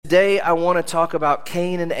today I want to talk about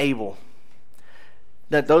Cain and Abel.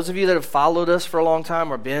 Now, those of you that have followed us for a long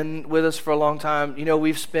time or been with us for a long time, you know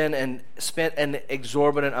we've spent an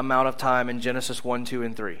exorbitant amount of time in Genesis 1, 2,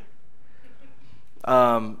 and 3.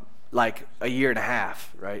 Like a year and a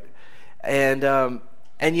half, right? And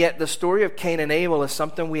yet the story of Cain and Abel is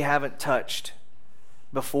something we haven't touched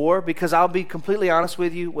before, because I'll be completely honest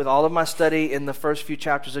with you, with all of my study in the first few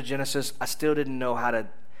chapters of Genesis, I still didn't know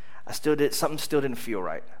something still didn't feel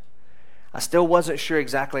right. I still wasn't sure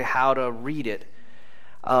exactly how to read it.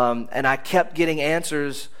 And I kept getting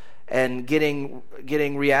answers and getting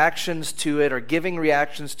reactions to it, or giving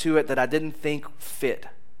reactions to it that I didn't think fit.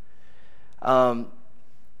 And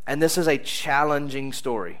this is a challenging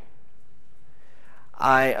story. You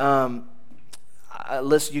guys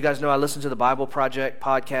know I listen to the Bible Project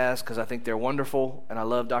podcast because I think they're wonderful, and I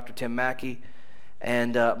love Dr. Tim Mackey.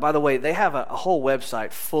 And by the way, they have a whole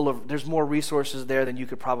website there's more resources there than you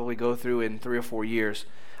could probably go through in 3 or 4 years,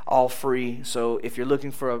 all free. So if you're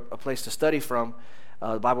looking for a place to study from,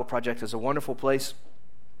 the Bible Project is a wonderful place.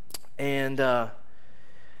 And I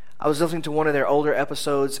was listening to one of their older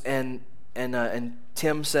episodes, and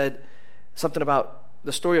Tim said something about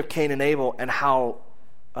the story of Cain and Abel and how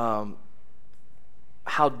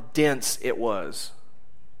dense it was.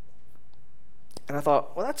 And I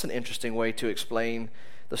thought, well, that's an interesting way to explain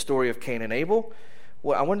the story of Cain and Abel.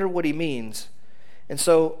 Well, I wonder what he means. And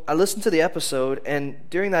so I listened to the episode, and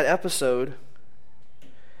during that episode,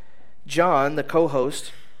 John, the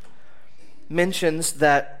co-host, mentions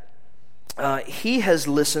that he has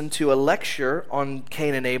listened to a lecture on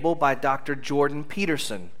Cain and Abel by Dr. Jordan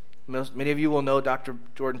Peterson. Many of you will know Dr.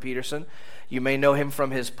 Jordan Peterson. You may know him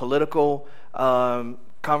from his political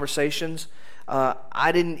conversations.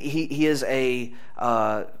 He is a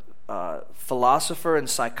philosopher and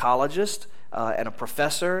psychologist and a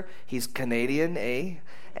professor. He's Canadian,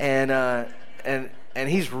 and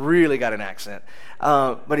he's really got an accent.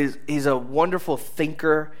 But he's a wonderful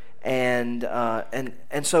thinker, and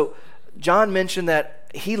so John mentioned that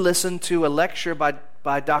he listened to a lecture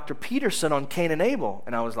by Dr. Peterson on Cain and Abel,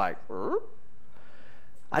 and I was like,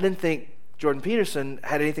 I didn't think Jordan Peterson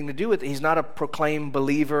had anything to do with it. He's not a proclaimed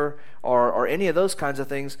believer or any of those kinds of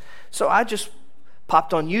things. So I just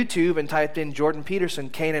popped on YouTube and typed in Jordan Peterson,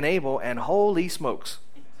 Cain and Abel, and holy smokes.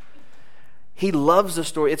 He loves the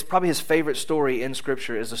story. It's probably his favorite story in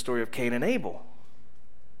Scripture is the story of Cain and Abel.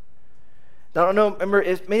 Now, I don't know, remember,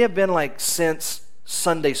 it may have been like since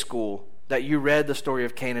Sunday school that you read the story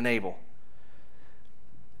of Cain and Abel.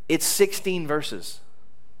 It's 16 verses.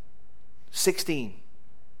 16.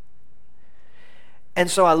 And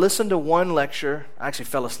so I listened to one lecture. I actually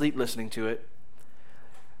fell asleep listening to it.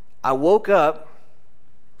 I woke up,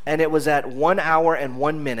 and it was at 1 hour and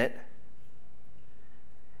 1 minute.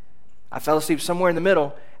 I fell asleep somewhere in the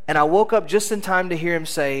middle, and I woke up just in time to hear him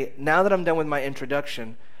say, now that I'm done with my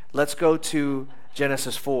introduction, let's go to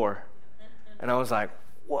Genesis 4. And I was like,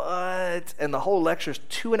 what? And the whole lecture is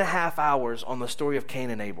 2.5 hours on the story of Cain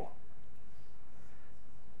and Abel.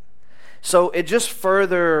 So it just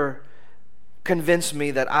further convinced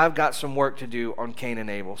me that I've got some work to do on Cain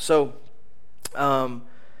and Abel. So I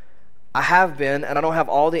have been, and I don't have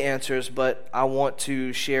all the answers, but I want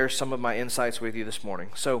to share some of my insights with you this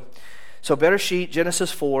morning. So better sheet,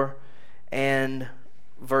 Genesis 4 and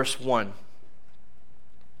verse 1.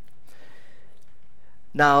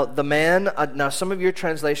 Now the man, now some of your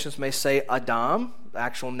translations may say Adam, the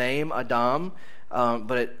actual name Adam,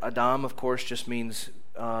 but Adam of course just means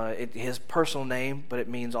his personal name, but it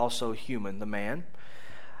means also human, the man,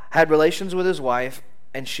 had relations with his wife,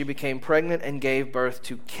 and she became pregnant and gave birth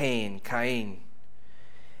to Cain.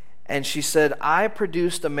 And she said, I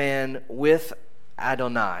produced a man with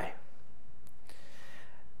Adonai.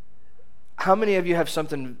 How many of you have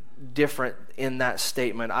something different in that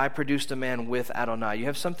statement? I produced a man with Adonai. You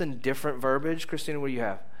have something different verbiage? Christina, what do you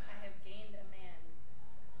have? I have gained a man.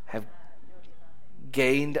 Have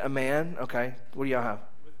gained a man? Okay. What do y'all have?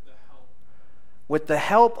 With the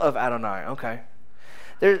help of Adonai. Okay.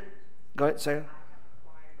 Go ahead, say it.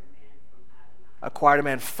 Acquired a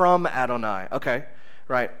man from Adonai. Okay.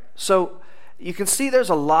 Right. So you can see there's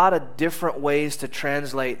a lot of different ways to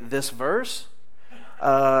translate this verse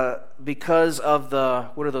because of the,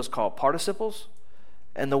 what are those called? Participles?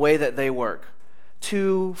 And the way that they work.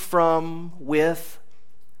 To, from, with.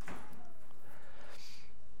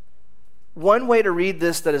 One way to read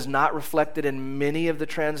this that is not reflected in many of the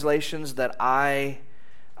translations that I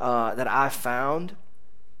found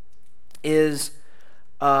is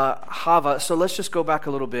Hava. So let's just go back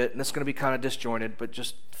a little bit, and it's going to be kind of disjointed, but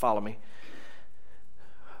just follow me.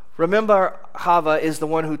 Remember, Hava is the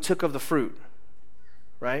one who took of the fruit,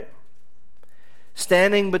 right?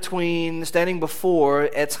 Standing before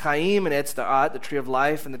Etz Chaim and Etz Da'at, the tree of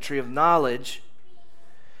life and the tree of knowledge,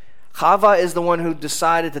 Chava is the one who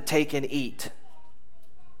decided to take and eat,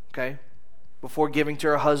 okay, before giving to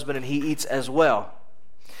her husband, and he eats as well.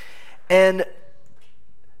 And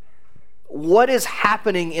what is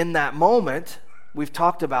happening in that moment, we've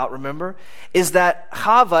talked about, remember, is that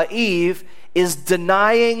Chava, Eve, is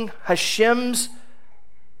denying Hashem's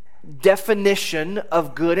definition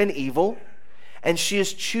of good and evil, and she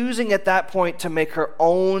is choosing at that point to make her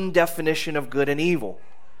own definition of good and evil.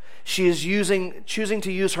 She is choosing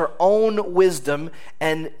to use her own wisdom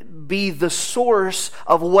and be the source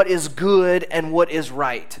of what is good and what is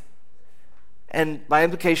right. And by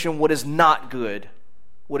implication, what is not good.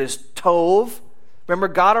 What is tov. Remember,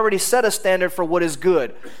 God already set a standard for what is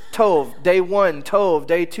good. Tov, day 1, tov,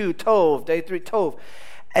 day 2, tov, day 3, tov.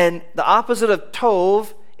 And the opposite of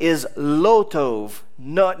tov is lo tov,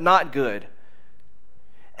 not good.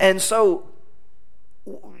 And so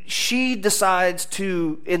she decides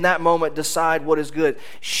to, in that moment, decide what is good.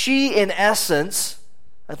 She, in essence,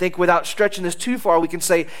 I think without stretching this too far, we can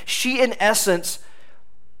say she, in essence,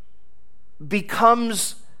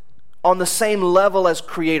 becomes on the same level as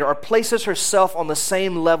creator, or places herself on the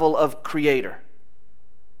same level of creator.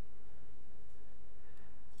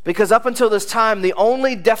 Because up until this time, the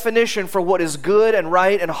only definition for what is good and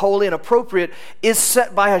right and holy and appropriate is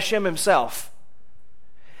set by Hashem himself.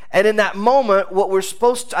 And in that moment, what we're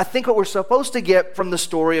supposed to get from the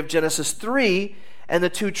story of Genesis 3 and the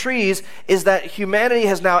two trees is that humanity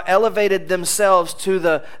has now elevated themselves to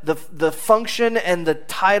the function and the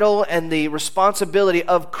title and the responsibility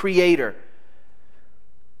of creator.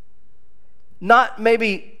 Not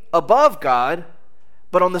maybe above God,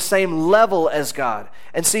 but on the same level as God.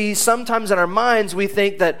 And see, sometimes in our minds we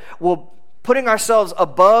think that, well, putting ourselves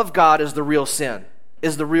above God is the real sin,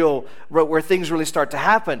 is the real, where things really start to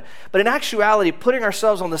happen. But in actuality, putting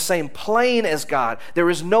ourselves on the same plane as God, there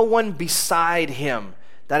is no one beside him.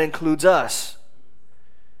 That includes us.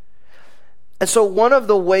 And so one of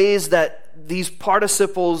the ways that these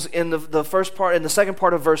participles in the first part and the second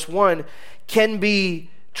part of verse 1 can be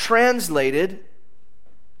translated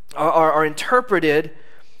or interpreted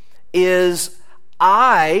is,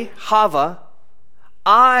 I, Chava,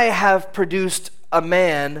 I have produced a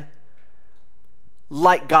man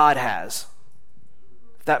like God has.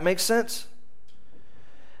 If that makes sense?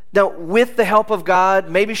 Now, with the help of God,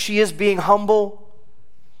 maybe she is being humble.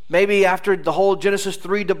 Maybe after the whole Genesis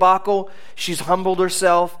 3 debacle, she's humbled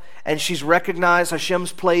herself and she's recognized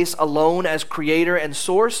Hashem's place alone as creator and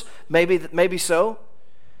source. Maybe so.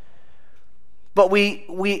 But we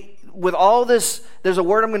with all this, there's a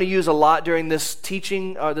word I'm going to use a lot during this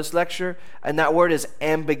teaching, this lecture, and that word is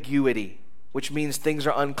ambiguity, which means things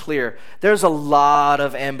are unclear. There's a lot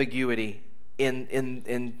of ambiguity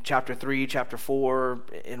in chapter 3, chapter 4,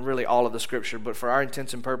 in really all of the scripture, but for our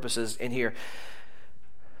intents and purposes in here,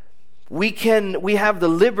 we have the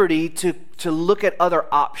liberty to look at other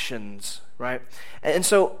options, right? And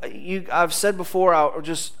so I've said before, I'll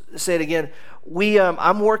just say it again.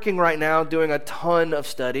 I'm working right now doing a ton of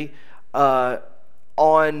study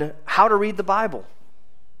on how to read the Bible,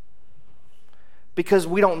 because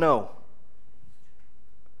we don't know.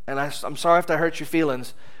 And I'm sorry if that hurts your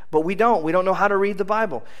feelings, but we don't know how to read the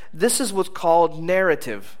Bible. This is what's called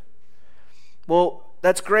narrative. Well,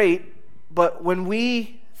 that's great, but when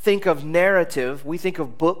we think of narrative, we think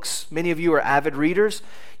of books. Many of you are avid readers.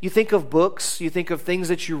 You think of books, you think of things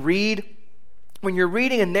that you read. When you're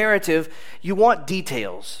reading a narrative, you want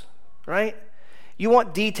details, right? You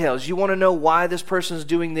want details. You want to know why this person's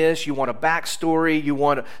doing this. You want a backstory. You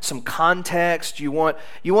want some context. You want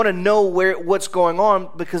to know what's going on,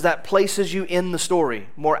 because that places you in the story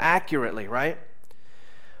more accurately, right?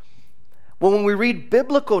 Well, when we read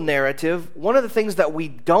biblical narrative, one of the things that we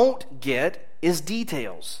don't get is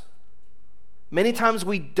details. Many times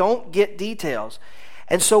we don't get details.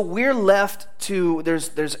 And so we're left to,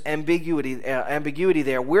 there's ambiguity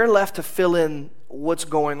there. We're left to fill in what's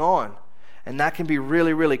going on. And that can be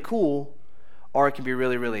really, really cool, or it can be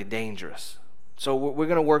really, really dangerous. So we're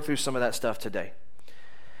going to work through some of that stuff today.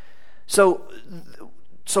 So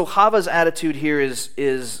Chava's attitude here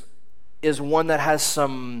is one that has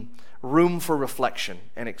some room for reflection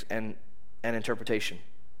and interpretation.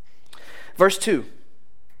 Verse 2,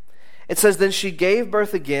 it says, then she gave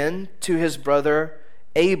birth again to his brother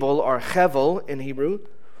Abel, or Hevel in Hebrew.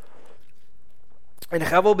 And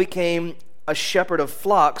Hevel became a shepherd of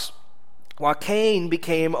flocks, while Cain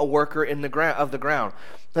became a worker of the ground.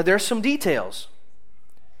 Now there's some details.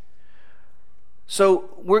 So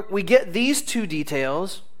we get these two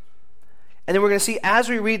details, And then we're going to see as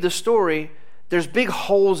we read the story, there's big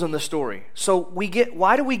holes in the story. So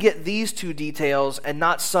why do we get these two details and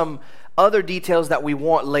not some other details that we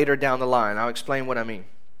want later down the line? I'll explain what I mean.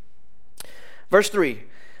 Verse 3.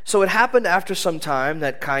 So it happened after some time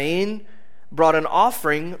that Cain brought an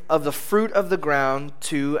offering of the fruit of the ground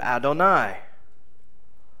to Adonai.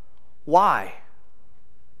 Why?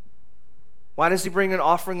 Why does he bring an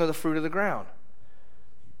offering of the fruit of the ground?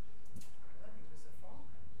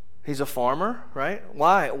 He's a farmer, right?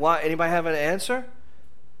 Why? Anybody have an answer?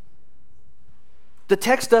 The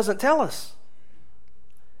text doesn't tell us.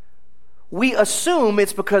 We assume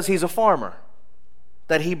it's because he's a farmer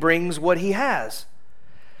that he brings what he has.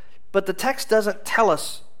 But the text doesn't tell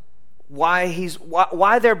us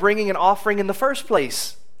why they're bringing an offering in the first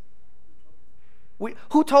place.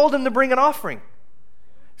 Who told him to bring an offering?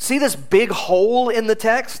 See this big hole in the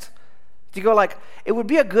text? You go like, it would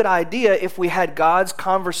be a good idea if we had God's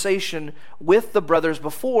conversation with the brothers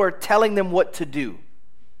before telling them what to do.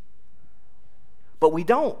 But we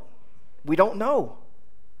don't. We don't know.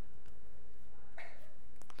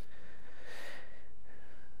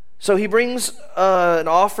 So he brings an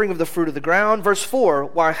offering of the fruit of the ground. Verse 4,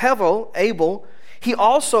 while Abel, he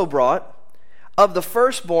also brought of the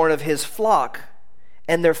firstborn of his flock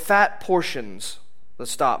and their fat portions.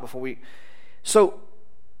 Let's stop before we... So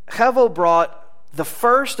Hevel brought the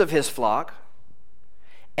first of his flock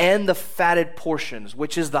and the fatted portions,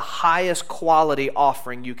 which is the highest quality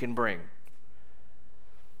offering you can bring.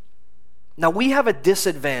 Now we have a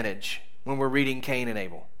disadvantage when we're reading Cain and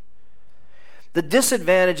Abel. The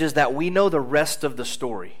disadvantage is that we know the rest of the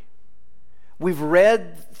story. We've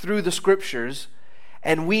read through the scriptures,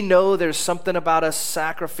 and we know there's something about a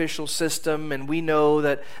sacrificial system, and we know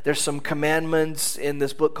that there's some commandments in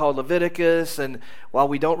this book called Leviticus, and while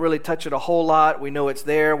we don't really touch it a whole lot, we know it's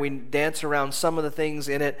there. We dance around some of the things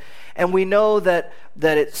in it, and we know that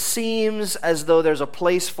it seems as though there's a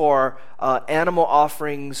place for animal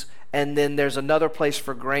offerings, and then there's another place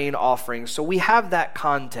for grain offerings. So we have that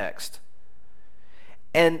context.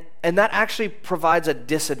 And that actually provides a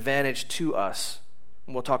disadvantage to us.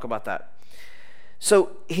 And we'll talk about that.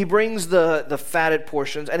 So he brings the fatted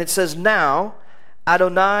portions, and it says, now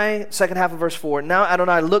Adonai, second half of verse 4, now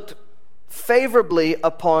Adonai looked favorably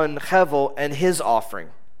upon Hevel and his offering.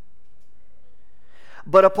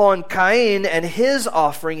 But upon Cain and his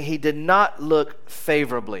offering he did not look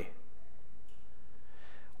favorably.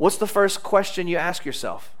 What's the first question you ask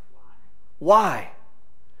yourself? Why?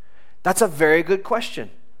 That's a very good question.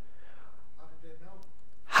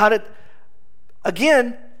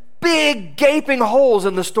 Again, big gaping holes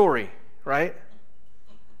in the story, right?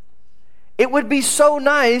 It would be so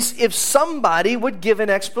nice if somebody would give an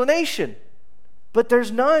explanation. But there's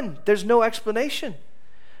none. There's no explanation.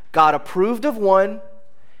 God approved of one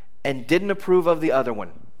and didn't approve of the other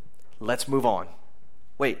one. Let's move on.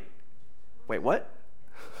 Wait, what?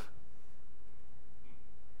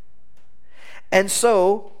 And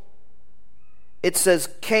so it says,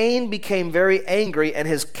 Cain became very angry and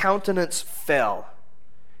his countenance fell.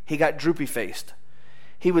 He got droopy-faced.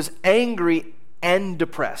 He was angry and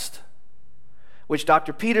depressed, which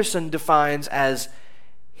Dr. Peterson defines as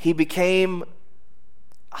he became,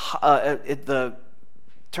 the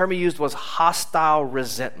term he used was hostile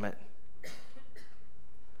resentment.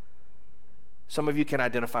 Some of you can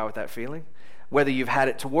identify with that feeling, whether you've had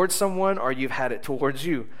it towards someone or you've had it towards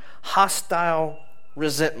you. Hostile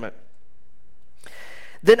resentment.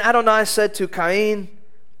 Then Adonai said to Cain,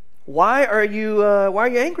 why are you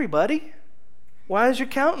angry, buddy? Why is your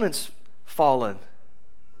countenance fallen?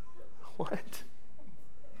 What?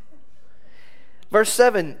 Verse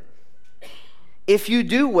 7, if you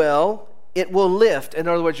do well, it will lift. In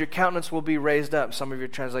other words, your countenance will be raised up. Some of your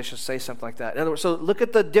translations say something like that. In other words, so look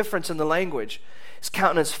at the difference in the language. His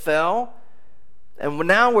countenance fell, and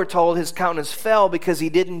now we're told his countenance fell because he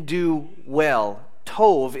didn't do well.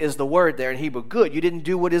 Tov is the word there in Hebrew. Good. You didn't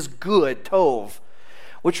do what is good. Tov.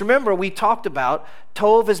 Which, remember, we talked about.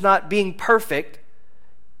 Tov is not being perfect.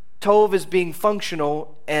 Tov is being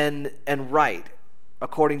functional and right,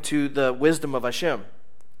 according to the wisdom of Hashem.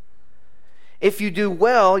 If you do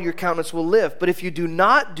well, your countenance will lift. But if you do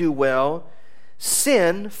not do well,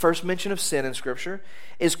 sin, first mention of sin in Scripture,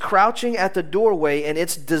 is crouching at the doorway, and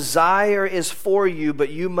its desire is for you,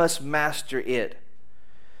 but you must master it.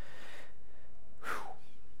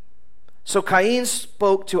 So Cain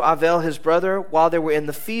spoke to Avel, his brother, while they were in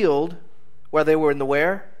the field. While they were in the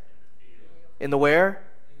where? In the where?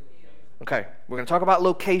 Okay, we're going to talk about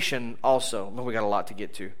location also. We got a lot to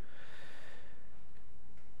get to.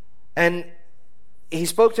 And he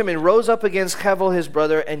spoke to him and rose up against Hevel, his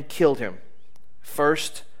brother, and killed him.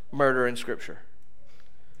 First murder in Scripture.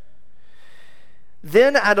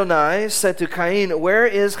 Then Adonai said to Cain, "Where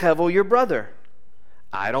is Hevel your brother?"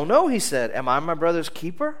 "I don't know," he said. "Am I my brother's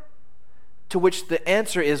keeper?" To which the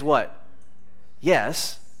answer is what?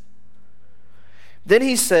 Yes. Then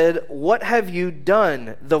he said, "What have you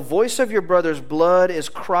done? The voice of your brother's blood is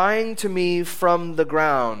crying to me from the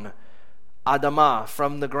ground." Adamah,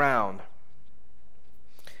 from the ground.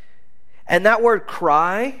 And that word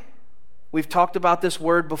cry, we've talked about this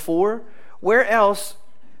word before. Where else,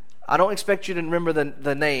 I don't expect you to remember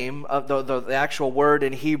the name of the actual word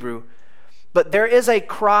in Hebrew, but there is a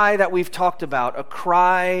cry that we've talked about, a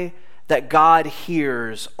cry that God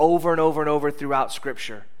hears over and over and over throughout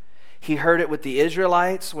Scripture. He heard it with the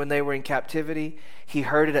Israelites when they were in captivity. He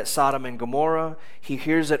heard it at Sodom and Gomorrah. He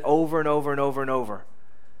hears it over and over and over and over.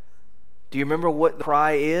 Do you remember what the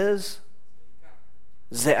cry is?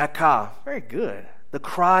 Ze'akah. Very good. The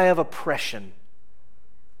cry of oppression.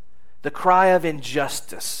 The cry of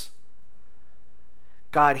injustice.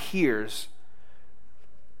 God hears.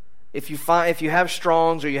 If you have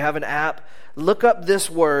Strong's or you have an app, look up this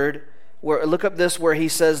word. Where he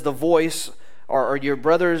says the voice, or your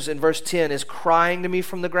brothers in verse 10 is crying to me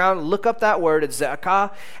from the ground. Look up that word, it's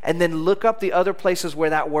ze'akah, and then look up the other places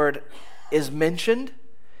where that word is mentioned.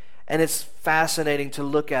 And it's fascinating to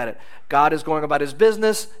look at it. God is going about his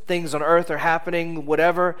business. Things on earth are happening,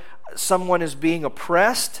 whatever. Someone is being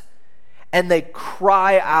oppressed. And they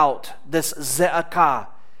cry out this ze'akah.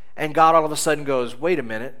 And God all of a sudden goes, "Wait a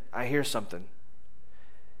minute, I hear something."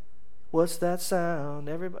 What's that sound?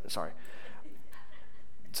 Everybody, sorry.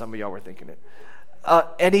 Some of y'all were thinking it.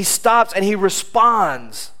 And he stops and he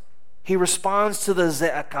responds. He responds to the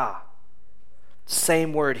ze'akah.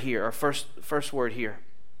 Same word here, or first word here.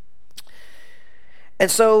 And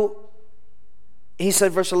so he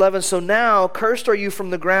said, verse 11, "So now cursed are you from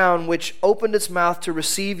the ground, which opened its mouth to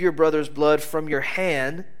receive your brother's blood from your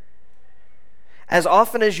hand. As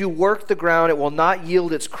often as you work the ground, it will not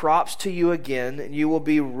yield its crops to you again, and you will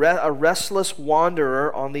be a restless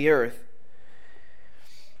wanderer on the earth."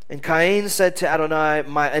 And Cain said to Adonai,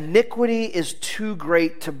 "My iniquity is too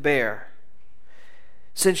great to bear.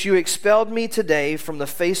 Since you expelled me today from the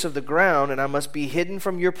face of the ground, and I must be hidden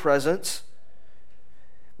from your presence,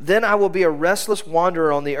 then I will be a restless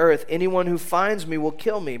wanderer on the earth. Anyone who finds me will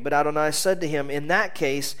kill me." But Adonai said to him, "In that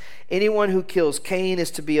case, anyone who kills Cain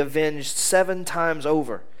is to be avenged 7 times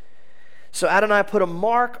over." So Adonai put a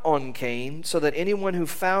mark on Cain so that anyone who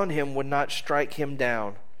found him would not strike him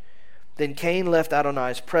down. Then Cain left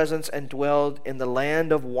Adonai's presence and dwelled in the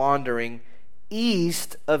land of wandering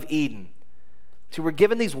east of Eden. So we're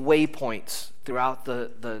given these waypoints throughout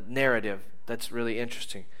the narrative. That's really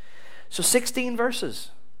interesting. So 16 verses.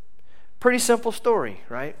 Pretty simple story,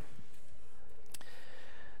 right?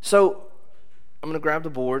 So I'm going to grab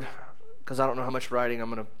the board because I don't know how much writing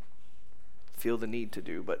I'm going to feel the need to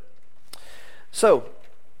do. But so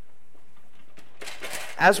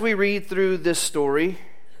as we read through this story,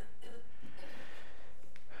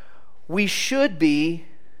 we should be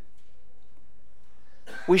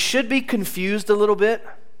confused a little bit.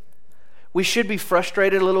 We should be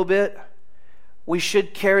frustrated a little bit. We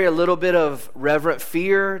should carry a little bit of reverent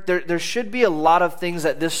fear. There should be a lot of things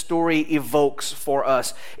that this story evokes for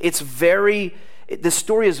us. This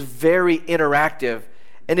story is very interactive.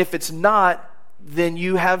 And if it's not, then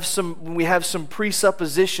we have some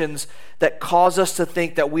presuppositions that cause us to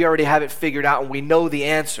think that we already have it figured out and we know the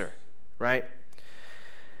answer, right?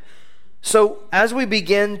 So as we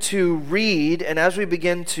begin to read and as we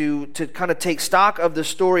begin to kind of take stock of the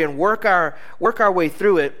story and work our way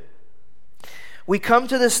through it, we come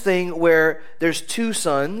to this thing where there's 2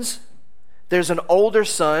 sons. There's an older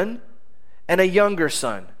son and a younger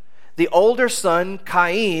son. The older son,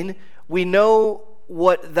 Cain, we know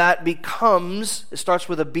what that becomes. It starts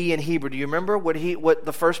with a B in Hebrew. Do you remember what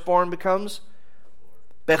the firstborn becomes?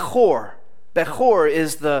 Bechor. Bechor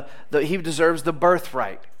is he deserves the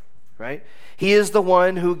birthright, right? He is the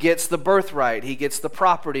one who gets the birthright. He gets the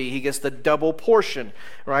property. He gets the double portion,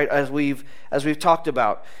 right? As we've talked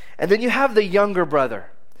about. And then you have the younger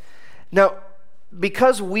brother. Now,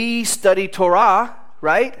 because we study Torah,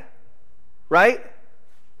 right? Right?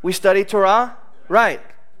 We study Torah, right?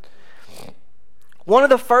 One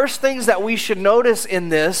of the first things that we should notice in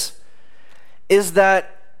this is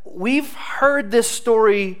that we've heard this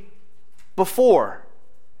story before,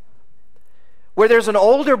 where there's an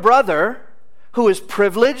older brother who is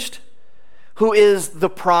privileged, who is the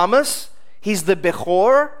promise. He's the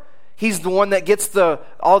Bechor. He's the one that gets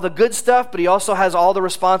all the good stuff, but he also has all the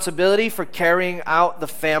responsibility for carrying out the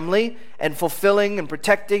family and fulfilling and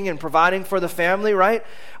protecting and providing for the family, right?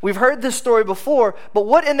 We've heard this story before, but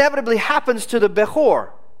what inevitably happens to the Bechor?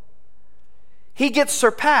 He gets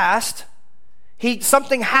surpassed,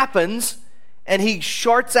 something happens, and he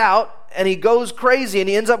shorts out, and he goes crazy, and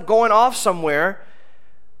he ends up going off somewhere.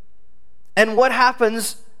 And what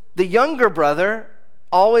happens? The younger brother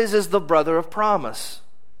always is the brother of promise.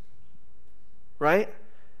 Right?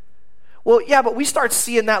 Well, yeah, but we start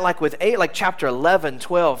seeing that like chapter 11,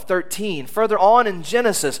 12, 13, further on in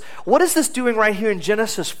Genesis. What is this doing right here in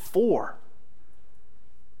Genesis 4?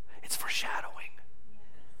 It's foreshadowing.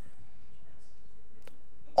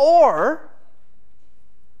 Or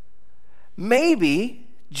maybe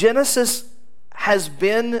Genesis has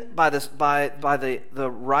been by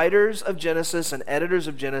the writers of Genesis and editors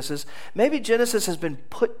of Genesis, maybe Genesis has been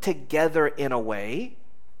put together in a way,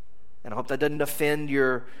 and I hope that doesn't offend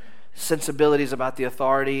your sensibilities about the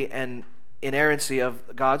authority and inerrancy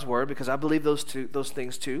of God's word, because I believe those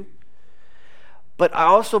things too. But I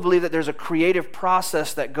also believe that there's a creative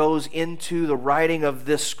process that goes into the writing of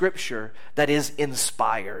this scripture that is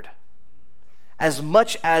inspired, as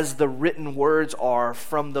much as the written words are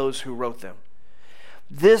from those who wrote them.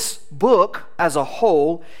 This book as a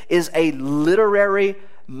whole is a literary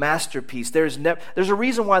masterpiece. There's a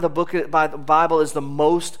reason why the Bible is the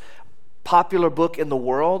most popular book in the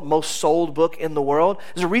world, most sold book in the world.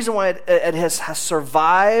 There's a reason why it has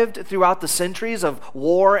survived throughout the centuries of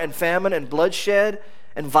war and famine and bloodshed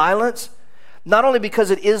and violence. Not only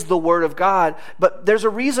because it is the Word of God, but there's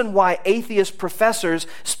a reason why atheist professors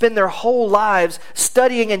spend their whole lives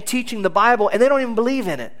studying and teaching the Bible, and they don't even believe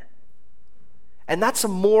in it. And that's a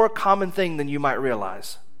more common thing than you might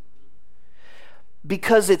realize.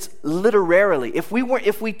 Because it's literarily, if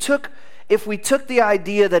we took the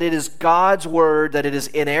idea that it is God's word, that it is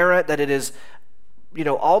inerrant, that it is,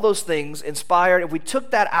 all those things, inspired, if we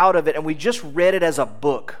took that out of it and we just read it as a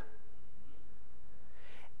book,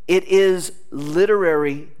 it is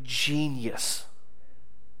literary genius.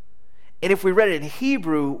 And if we read it in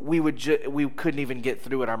Hebrew, we couldn't even get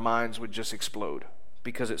through it. Our minds would just explode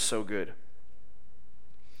because it's so good.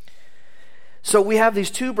 So we have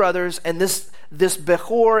these two brothers, and this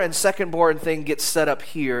Bechor and second-born thing gets set up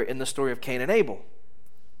here in the story of Cain and Abel.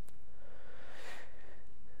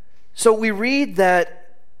 So we read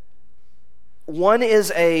that one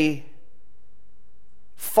is a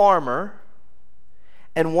farmer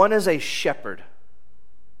and one is a shepherd.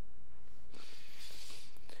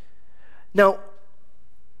 Now,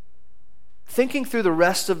 thinking through the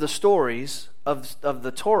rest of the stories of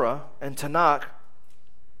the Torah and Tanakh,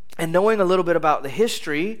 and knowing a little bit about the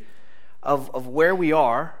history of where we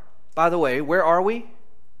are. By the way, where are we?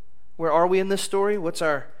 Where are we in this story? What's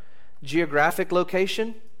our geographic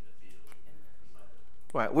location?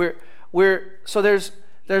 Right. So there's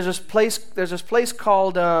this place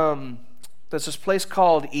called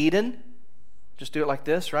Eden. Just do it like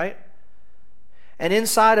this, right? And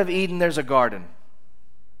inside of Eden there's a garden.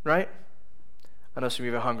 Right? I know some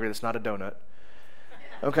of you are hungry, that's not a donut.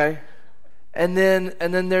 Okay? And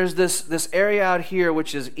then there's this area out here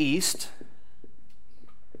which is east.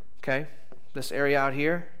 Okay? This area out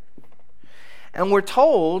here. And we're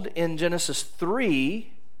told in Genesis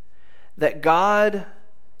 3 that God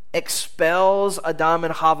expels Adam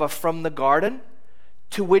and Chava from the garden.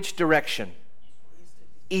 To which direction?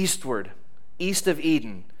 Eastward. East of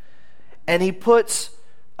Eden. And he puts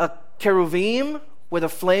a cherubim with the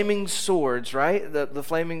flaming swords, right?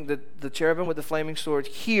 The cherubim with the flaming swords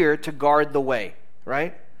here to guard the way,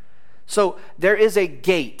 right? So there is a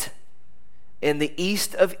gate in the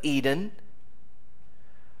east of Eden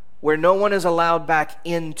where no one is allowed back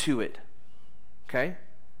into it. Okay?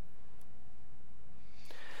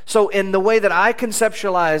 So in the way that I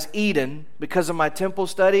conceptualize Eden, because of my temple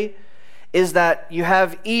study, is that you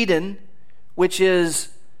have Eden, which is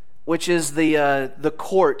the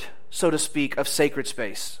court, so to speak, of sacred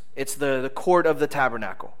space. It's the court of the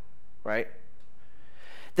tabernacle, right?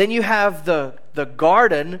 Then you have the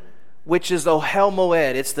garden, which is Ohel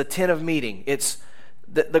Moed. It's the tent of meeting. It's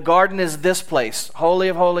the garden is this place, holy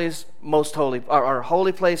of holies, most holy, or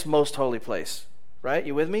holy place, most holy place, right?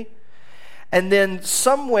 You with me? And then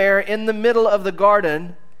somewhere in the middle of the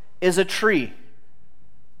garden is a tree.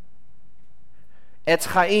 Etz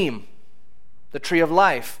Chaim, the tree of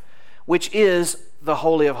life, which is the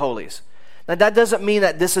Holy of Holies. Now that doesn't mean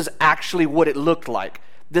that this is actually what it looked like.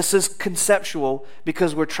 This is conceptual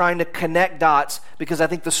because we're trying to connect dots, because I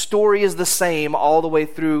think the story is the same all the way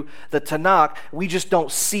through the Tanakh. We just don't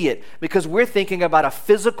see it because we're thinking about a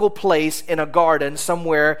physical place in a garden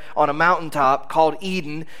somewhere on a mountaintop called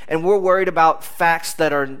Eden, and we're worried about facts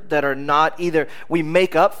that are not either. We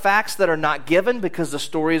make up facts that are not given because the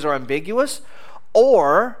stories are ambiguous,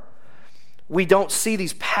 or we don't see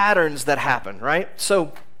these patterns that happen, right?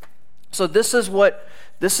 So this is what...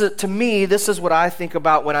 to me, this is what I think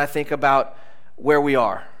about when I think about where we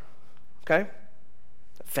are. Okay?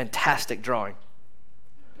 Fantastic drawing.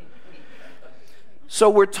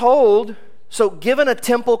 So we're told, given a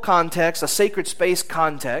temple context, a sacred space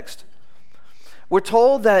context, we're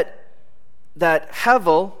told that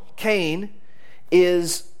Hevel, Cain,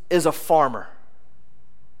 is a farmer.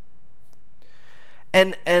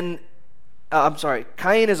 Cain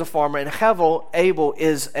is a farmer, and Hevel, Abel,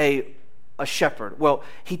 is a shepherd. Well,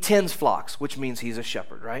 he tends flocks, which means he's a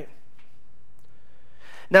shepherd, right?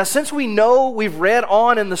 Now, since we know, we've read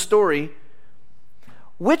on in the story,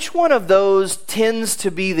 which one of those tends to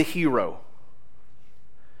be the hero?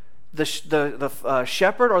 The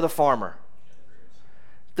shepherd or the farmer?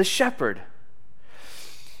 The shepherd.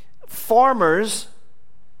 Farmers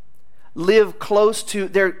live close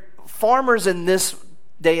to... farmers in this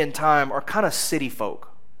day and time are kind of city folk.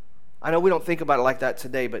 I know we don't think about it like that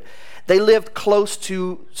today, but they lived close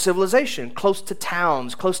to civilization, close to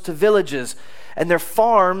towns, close to villages, and their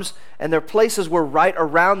farms and their places were right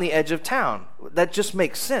around the edge of town. That just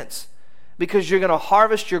makes sense because you're going to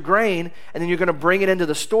harvest your grain and then you're going to bring it into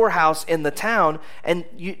the storehouse in the town, and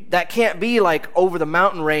that can't be like over the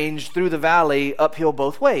mountain range, through the valley, uphill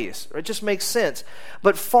both ways. It just makes sense.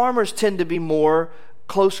 But farmers tend to be more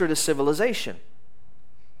closer to civilization.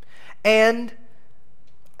 And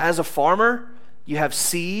as a farmer, you have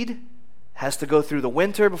seed, has to go through the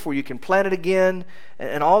winter before you can plant it again,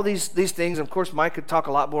 and all these things. Of course, Mike could talk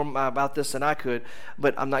a lot more about this than I could,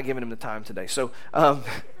 but I'm not giving him the time today. So,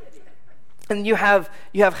 and you have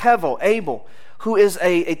Hevel, Abel, who is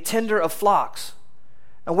a tender of flocks.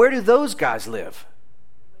 And where do those guys live?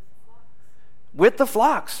 With the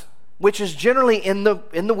flocks, which is generally in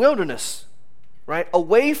the wilderness, right,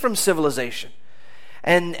 away from civilization.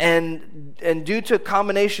 And due to a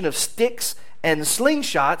combination of sticks and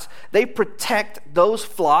slingshots, they protect those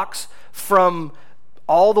flocks from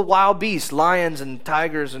all the wild beasts, lions and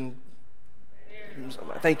tigers and...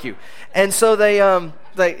 Thank you. And so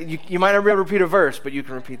you might not be able to repeat a verse, but you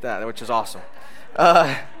can repeat that, which is awesome.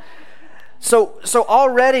 So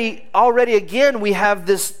already again, we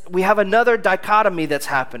have another dichotomy that's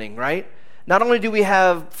happening, right? Not only do we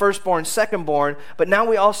have firstborn, secondborn, but now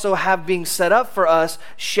we also have being set up for us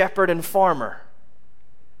shepherd and farmer.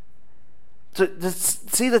 To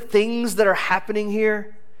see the things that are happening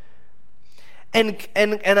here? And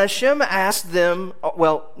Hashem asked them,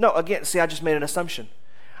 I just made an assumption.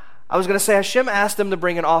 I was going to say Hashem asked them to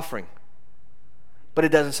bring an offering, but it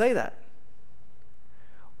doesn't say that.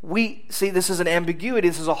 We see this is an ambiguity.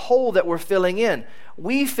 This is a hole that we're filling in.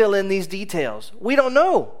 We fill in these details. We don't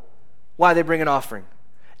know why they bring an offering.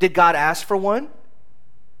 Did God ask for one?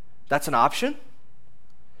 That's an option.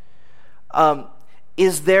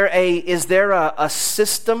 Is there a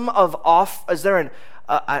system of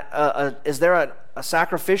is there a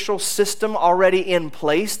sacrificial system already in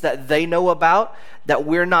place that they know about that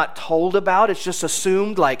we're not told about? It's just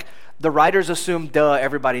assumed, like the writers assumed,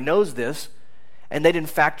 everybody knows this, and they didn't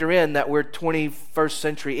factor in that we're 21st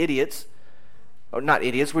century idiots. Or not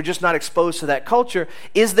idiots, we're just not exposed to that culture.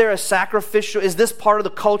 Is there a sacrificial, is this part of the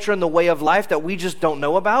culture and the way of life that we just don't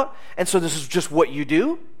know about? And so this is just what you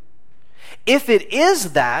do? If it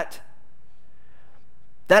is that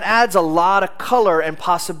adds a lot of color and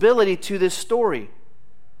possibility to this story.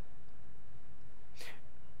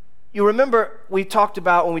 You remember when we talked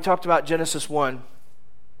about Genesis 1,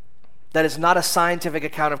 that it's not a scientific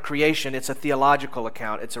account of creation, it's a theological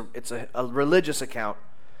account, it's a religious account.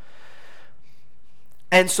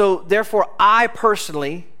 And so, therefore, I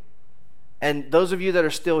personally, and those of you that are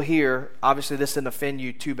still here, obviously this didn't offend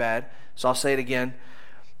you too bad, so I'll say it again.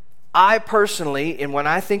 I personally, and when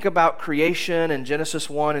I think about creation and Genesis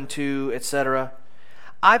 1 and 2, etc.,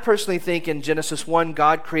 I personally think in Genesis 1,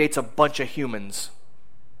 God creates a bunch of humans.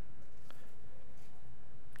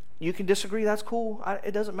 You can disagree, that's cool.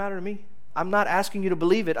 It doesn't matter to me. I'm not asking you to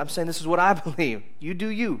believe it. I'm saying this is what I believe. You do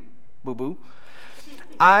you, boo-boo.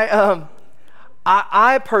 I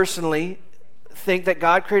personally think that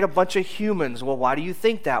God created a bunch of humans. Well, why do you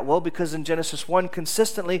think that? Well, because in Genesis 1,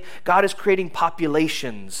 consistently, God is creating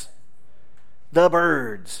populations. The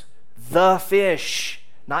birds, the fish,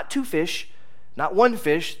 not two fish, not one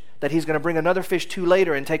fish, that he's going to bring another fish to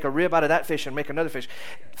later and take a rib out of that fish and make another fish.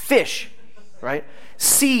 Fish, right?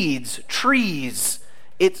 Seeds, trees.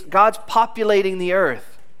 It's God's populating the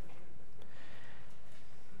earth.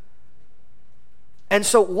 And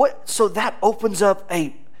so that opens up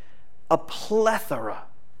a plethora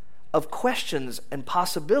of questions and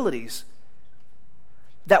possibilities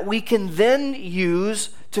that we can then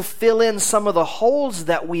use to fill in some of the holes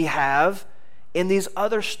that we have in these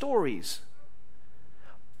other stories.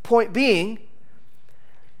 Point being,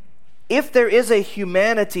 if there is a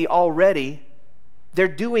humanity already, they're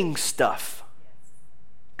doing stuff.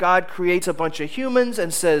 God creates a bunch of humans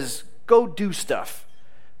and says, go do stuff.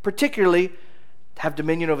 Particularly, have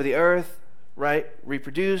dominion over the earth, right?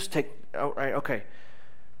 Reproduce, right, okay.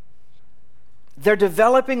 They're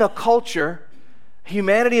developing a culture.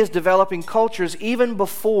 Humanity is developing cultures even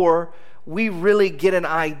before we really get an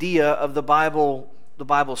idea of the Bible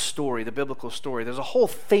story, the biblical story. There's a whole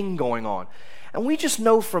thing going on. And we just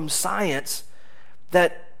know from science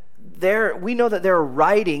that we know that there are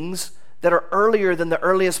writings that are earlier than the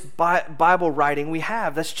earliest Bible writing we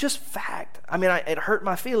have. That's just fact. I mean, it hurt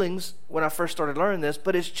my feelings when I first started learning this,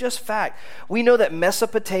 but it's just fact. We know that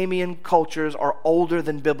Mesopotamian cultures are older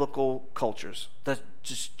than biblical cultures. That's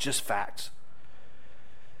just facts.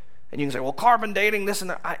 And you can say, well, carbon dating, this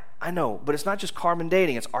and that. I know, but it's not just carbon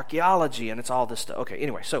dating. It's archaeology and it's all this stuff. Okay,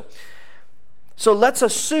 anyway, so let's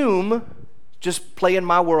assume, just play in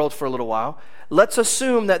my world for a little while, let's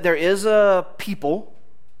assume that there is a people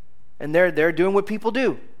and they're doing what people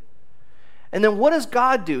do. And then what does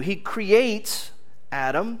God do? He creates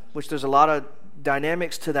Adam, which there's a lot of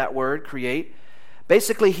dynamics to that word, create.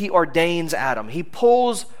 Basically, he ordains Adam. He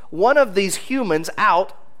pulls one of these humans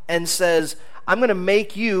out and says, I'm going to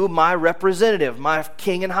make you my representative, my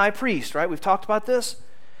king and high priest, right? We've talked about this.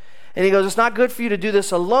 And he goes, it's not good for you to do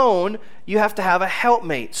this alone. You have to have a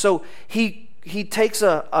helpmate. So he takes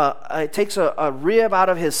a rib out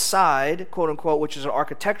of his side, quote unquote, which is an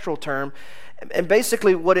architectural term. And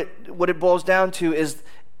basically what it boils down to is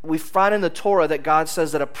we find in the Torah that God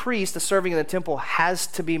says that a priest, serving in the temple, has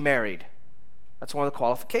to be married. That's one of the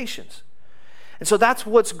qualifications. And so that's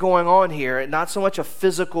what's going on here. Not so much a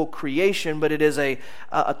physical creation, but it is a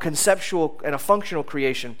conceptual and a functional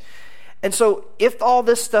creation. And so if all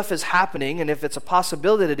this stuff is happening, and if it's a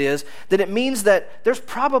possibility that it is, then it means that there's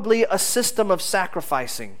probably a system of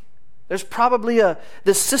sacrificing. There's probably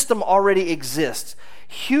this system already exists.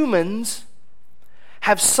 Humans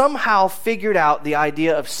have somehow figured out the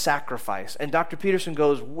idea of sacrifice. And Dr. Peterson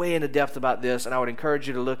goes way into depth about this, and I would encourage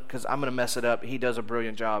you to look, because I'm going to mess it up. He does a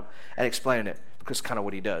brilliant job at explaining it, because it's kind of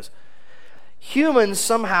what he does. Humans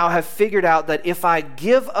somehow have figured out that if I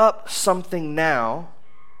give up something now,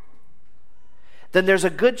 then there's a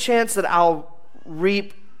good chance that I'll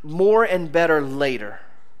reap more and better later.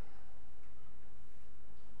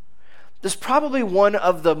 This is probably one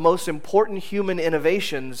of the most important human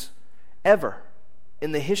innovations ever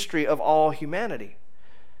in the history of all humanity.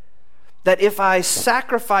 That if I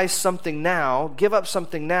sacrifice something now, give up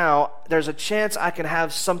something now, there's a chance I can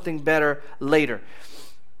have something better later.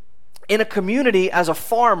 In a community, as a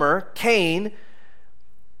farmer, Cain,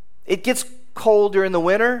 it gets cold during the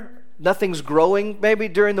winter. Nothing's growing maybe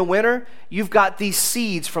during the winter. You've got these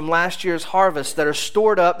seeds from last year's harvest that are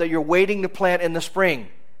stored up that you're waiting to plant in the spring.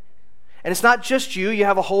 And it's not just you. You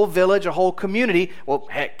have a whole village, a whole community. Well,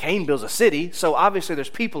 heck, Cain builds a city, so obviously there's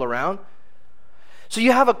people around. So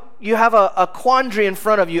you have a quandary in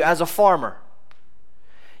front of you as a farmer.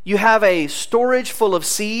 You have a storage full of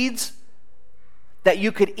seeds that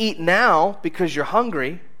you could eat now because you're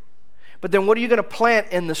hungry, but then what are you going to plant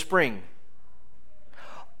in the spring?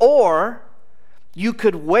 Or you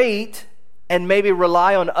could wait and maybe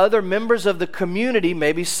rely on other members of the community.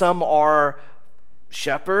 Maybe some are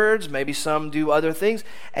shepherds, maybe some do other things,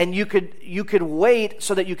 and you could wait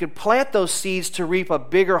so that you could plant those seeds to reap a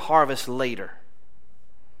bigger harvest later.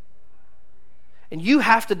 And you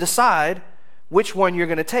have to decide which one you're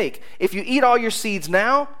going to take. If you eat all your seeds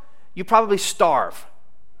now, you probably starve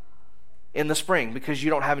in the spring because you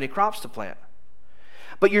don't have any crops to plant.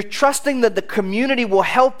 But you're trusting that the community will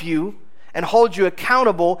help you and hold you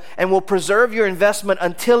accountable and will preserve your investment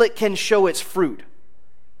until it can show its fruit.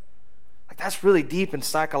 Like, that's really deep and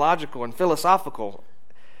psychological and philosophical.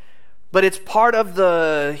 But it's part of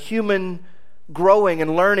the human growing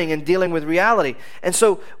and learning and dealing with reality. And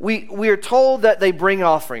so we are told that they bring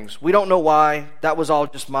offerings. We don't know why. That was all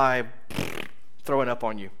just my throwing up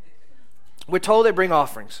on you. We're told they bring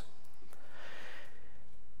offerings.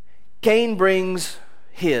 Cain brings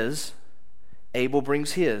his. Abel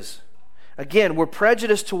brings his. Again, we're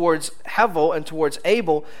prejudiced towards Hevel and towards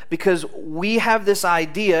Abel because we have this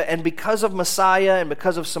idea, and because of Messiah and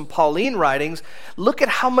because of some Pauline writings, look at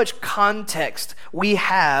how much context we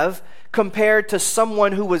have compared to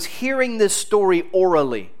someone who was hearing this story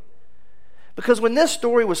orally. Because when this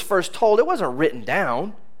story was first told, it wasn't written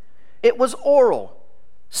down. It was oral.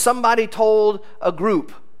 Somebody told a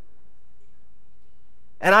group.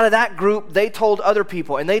 And out of that group, they told other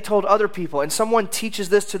people, and they told other people, and someone teaches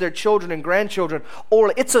this to their children and grandchildren.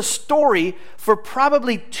 Or it's a story for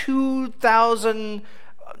probably 2,000,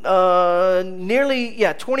 nearly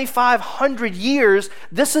 2,500 years.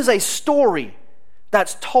 This is a story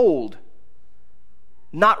that's told,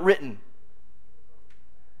 not written.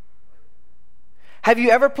 Have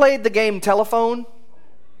you ever played the game telephone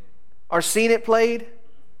or seen it played?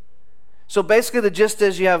 So basically the gist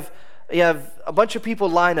is you have a bunch of people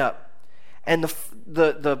line up, and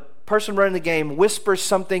the person running the game whispers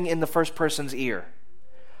something in the first person's ear.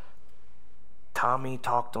 Tommy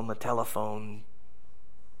talked on the telephone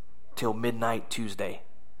till midnight Tuesday.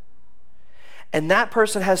 And that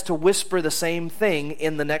person has to whisper the same thing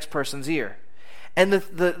in the next person's ear. And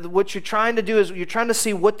what you're trying to do is you're trying to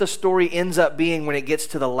see what the story ends up being when it gets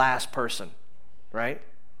to the last person, right?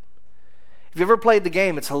 If you ever played the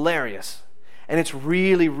game, it's hilarious. And it's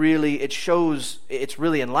really, it's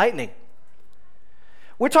really enlightening.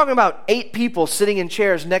 We're talking about 8 people sitting in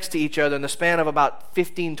chairs next to each other in the span of about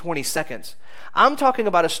 15, 20 seconds. I'm talking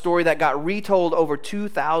about a story that got retold over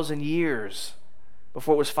 2,000 years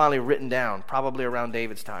before it was finally written down, probably around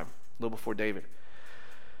David's time, a little before David.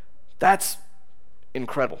 That's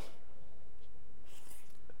incredible.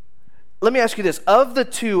 Let me ask you this. Of the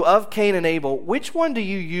two, of Cain and Abel, which one do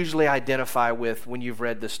you usually identify with when you've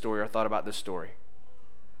read this story or thought about this story?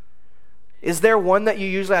 Is there one that you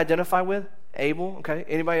usually identify with? Abel, okay.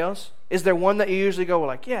 Anybody else? Is there one that you usually go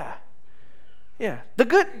like, yeah.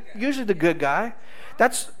 Usually the good guy.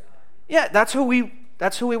 That's who we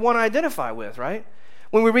want to identify with, right?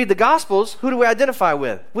 When we read the Gospels, who do we identify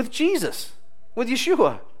with? With Jesus, with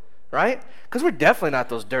Yeshua, right? Because we're definitely not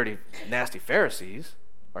those dirty, nasty Pharisees.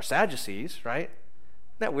 Or Sadducees, right?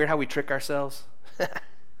 Isn't that weird how we trick ourselves?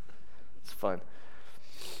 It's fun.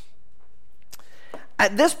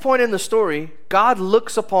 At this point in the story, God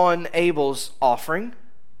looks upon Abel's offering,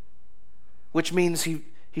 which means he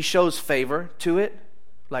shows favor to it,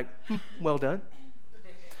 like, well done.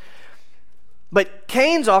 But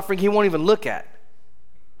Cain's offering he won't even look at.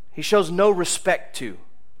 He shows no respect to.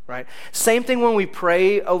 Right? Same thing when we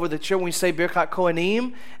pray over the children. We say Birkat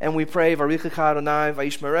Kohanim, and we pray Varich Adonai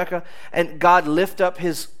Vayishmerecha, and God lift up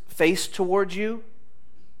His face towards you.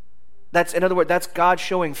 In other words, that's God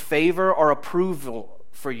showing favor or approval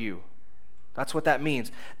for you. That's what that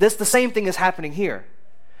means. The same thing is happening here.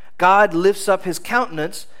 God lifts up His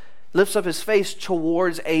countenance, lifts up His face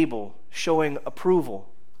towards Abel, showing approval,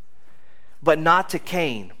 but not to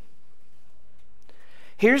Cain.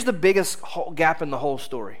 Here's the biggest gap in the whole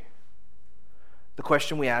story. The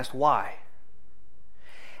question we asked, why?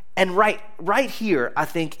 And right here, I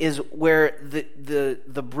think, is where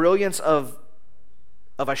the brilliance of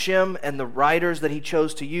Hashem and the writers that He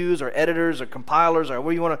chose to use, or editors, or compilers, or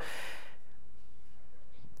what you want to...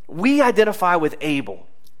 We identify with Abel.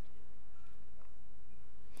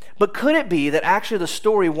 But could it be that actually the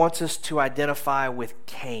story wants us to identify with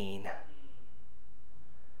Cain?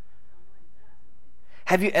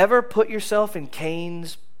 Have you ever put yourself in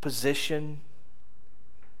Cain's position?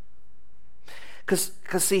 Because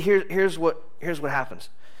see, here's what happens.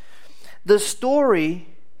 The story's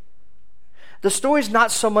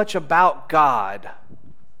not so much about God.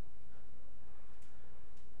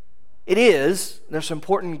 It is. There's some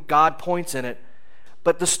important God points in it.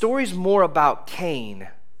 But the story's more about Cain.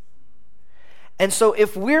 And so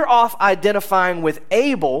if we're off identifying with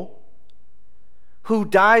Abel, who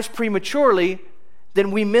dies prematurely, then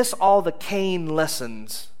we miss all the Cain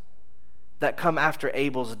lessons that come after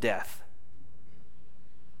Abel's death.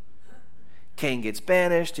 Cain gets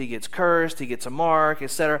banished, he gets cursed, he gets a mark,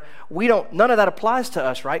 etc. None of that applies to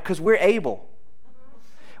us, right? Because we're Abel.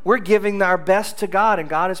 We're giving our best to God, and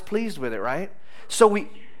God is pleased with it, right? So we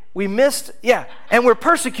missed, and we're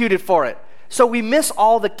persecuted for it. So we miss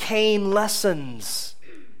all the Cain lessons.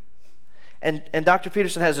 And Dr.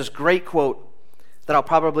 Peterson has this great quote that I'll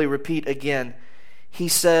probably repeat again. He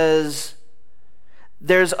says,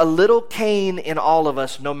 there's a little Cain in all of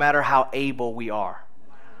us, no matter how able we are.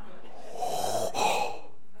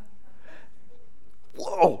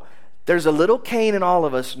 Whoa. There's a little Cain in all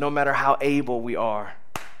of us, no matter how able we are.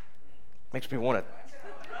 Makes me want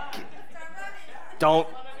to...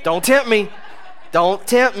 Don't tempt me. Don't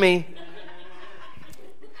tempt me.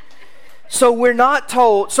 So we're not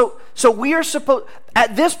told, so we are supposed,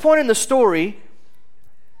 at this point in the story,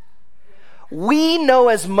 we know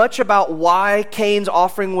as much about why Cain's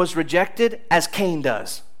offering was rejected as Cain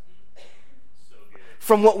does.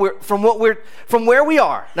 From where we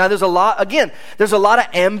are. Now there's a lot of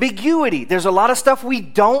ambiguity. There's a lot of stuff we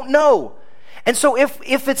don't know. And so if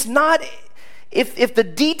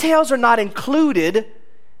the details are not included,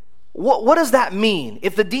 what does that mean?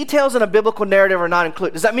 If the details in a biblical narrative are not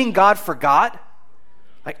included, does that mean God forgot?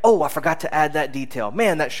 Like, oh, I forgot to add that detail.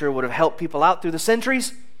 Man, that sure would have helped people out through the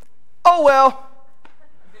centuries. Oh well.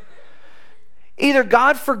 Either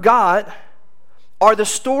God forgot, or the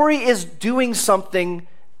story is doing something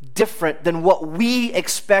different than what we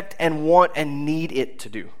expect and want and need it to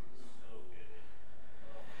do.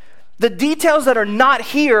 The details that are not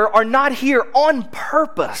here on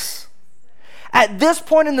purpose. At this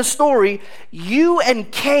point in the story, we and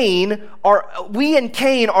Cain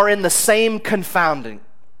are in the same confounding.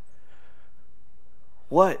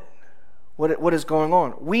 What is going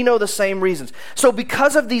on? We know the same reasons. So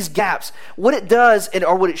because of these gaps, what it does,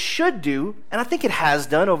 or what it should do, and I think it has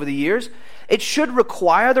done over the years, it should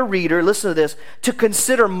require the reader, listen to this, to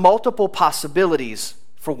consider multiple possibilities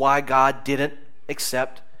for why God didn't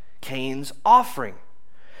accept Cain's offering.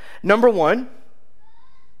 Number one,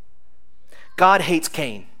 God hates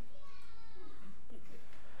Cain.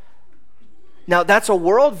 Now that's a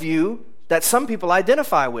worldview that some people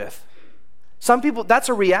identify with. Some people, that's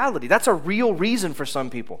a reality. That's a real reason for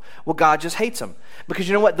some people. Well, God just hates them. Because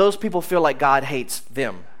you know what? Those people feel like God hates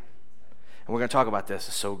them. And we're going to talk about this.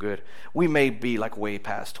 It's so good. We may be like way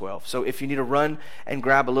past 12. So if you need to run and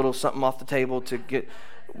grab a little something off the table to get,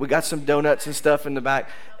 we got some donuts and stuff in the back.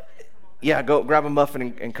 Yeah, go grab a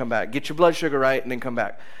muffin and come back. Get your blood sugar right and then come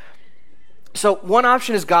back. So one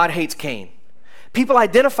option is God hates Cain. People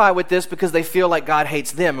identify with this because they feel like God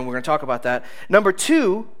hates them, and we're going to talk about that. Number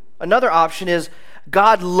two, another option is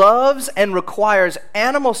God loves and requires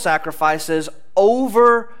animal sacrifices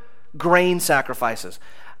over grain sacrifices.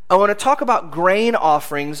 I want to talk about grain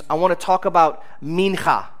offerings. I want to talk about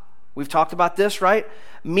mincha. We've talked about this, right?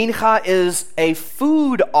 Mincha is a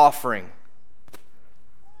food offering.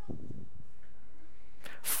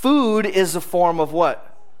 Food is a form of what?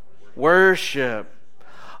 Worship.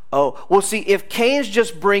 Oh, well, see, if Cain's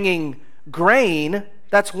just bringing grain,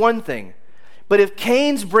 that's one thing. But if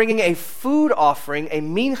Cain's bringing a food offering, a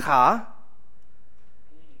mincha,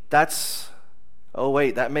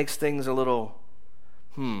 that makes things a little,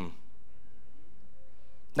 Now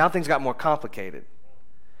things got more complicated.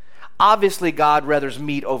 Obviously, God rathers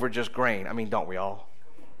meat over just grain. I mean, don't we all?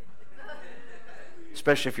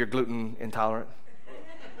 Especially if you're gluten intolerant.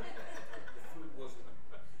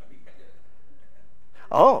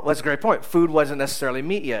 Oh, that's a great point. Food wasn't necessarily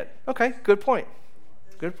meat yet. Okay, good point.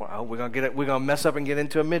 Good point. Oh, we're gonna mess up and get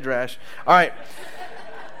into a midrash. All right.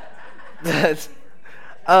 That's,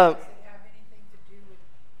 the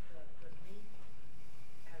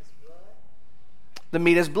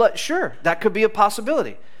meat as blood. Sure, that could be a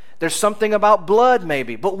possibility. There's something about blood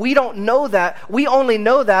maybe, but we don't know that. We only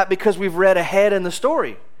know that because we've read ahead in the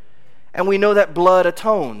story. And we know that blood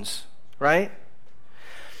atones, right?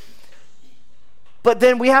 But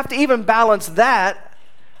then we have to even balance that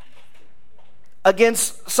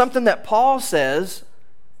against something that Paul says,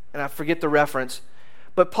 and I forget the reference,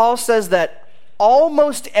 but Paul says that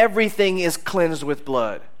almost everything is cleansed with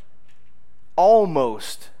blood.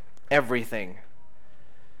 Almost everything.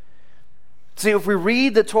 See, if we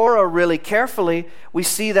read the Torah really carefully, we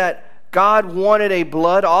see that God wanted a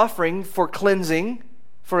blood offering for cleansing,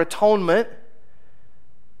 for atonement,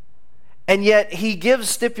 and yet he gives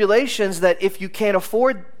stipulations that if you can't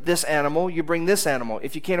afford this animal, you bring this animal.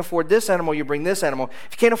 If you can't afford this animal, you bring this animal.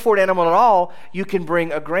 If you can't afford animal at all, you can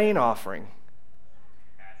bring a grain offering.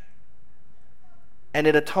 And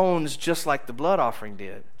it atones just like the blood offering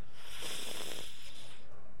did.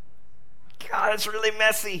 God, it's really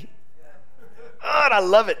messy. Oh, and I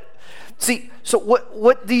love it. See, so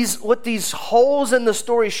what these holes in the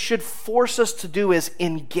story should force us to do is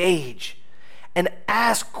engage and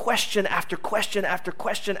ask question after question after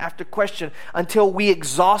question after question until we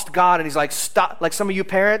exhaust God and he's like, stop, like some of you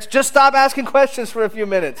parents, just stop asking questions for a few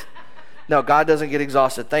minutes. No, God doesn't get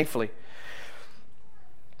exhausted, thankfully.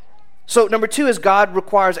 So number two is God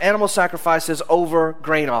requires animal sacrifices over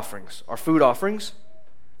grain offerings or food offerings,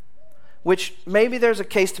 which maybe there's a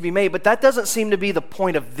case to be made, but that doesn't seem to be the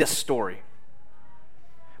point of this story.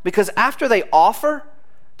 Because after they offer,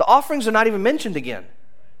 the offerings are not even mentioned again.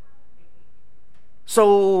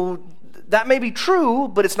 So that may be true,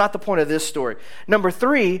 but it's not the point of this story. Number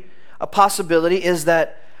three, a possibility is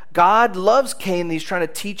that God loves Cain and he's trying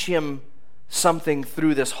to teach him something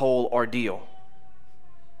through this whole ordeal.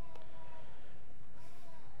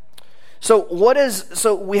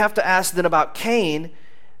 So we have to ask then about Cain.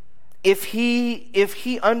 If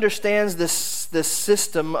he understands this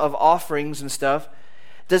system of offerings and stuff,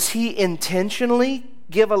 does he intentionally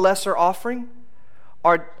give a lesser offering,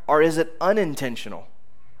 or is it unintentional?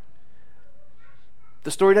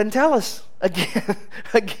 The story doesn't tell us.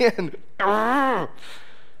 Again.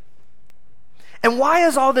 And why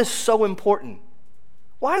is all this so important?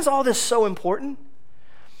 Why is all this so important?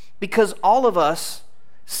 Because all of us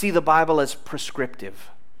see the Bible as prescriptive.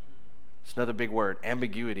 It's another big word,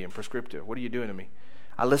 ambiguity and prescriptive. What are you doing to me?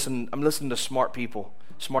 I'm listening to smart people,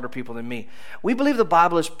 smarter people than me. We believe the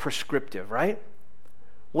Bible is prescriptive, right?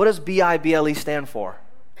 What does BIBLE stand for?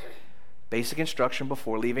 Basic instruction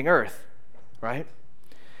before leaving earth, right?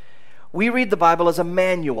 We read the Bible as a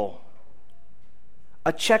manual,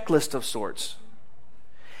 a checklist of sorts.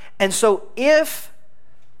 And so if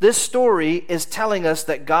this story is telling us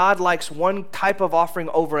that God likes one type of offering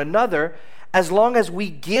over another, as long as we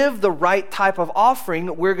give the right type of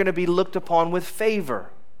offering, we're going to be looked upon with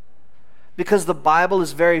favor. Because the Bible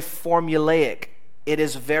is very formulaic. It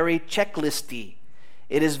is very checklisty.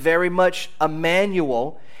 It is very much a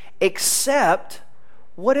manual, except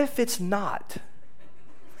what if it's not?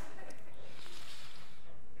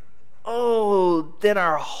 Oh, then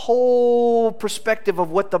our whole perspective of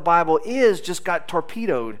what the Bible is just got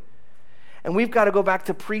torpedoed. And we've got to go back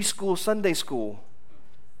to preschool Sunday school.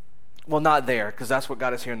 Well, not there, because that's what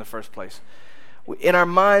got us here in the first place. In our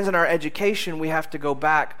minds and our education, we have to go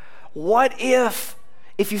back. What if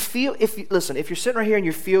you're sitting right here and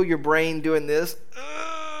you feel your brain doing this,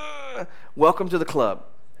 welcome to the club.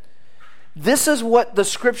 This is what the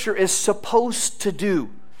scripture is supposed to do.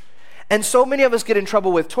 And so many of us get in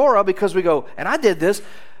trouble with Torah because we go, and I did this.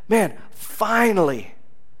 Man, finally,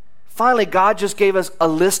 God just gave us a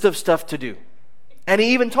list of stuff to do. And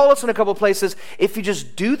he even told us in a couple places, if you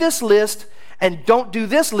just do this list and don't do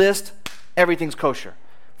this list, everything's kosher.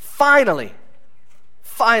 Finally.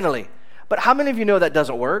 But how many of you know that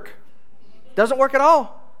doesn't work? Doesn't work at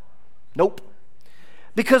all. Nope.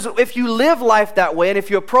 Because if you live life that way, and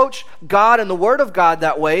if you approach God and the Word of God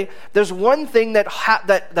that way, there's one thing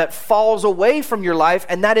that falls away from your life,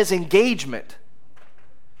 and that is engagement.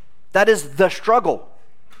 That is the struggle.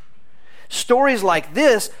 Stories like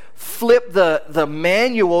this flip the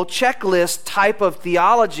manual checklist type of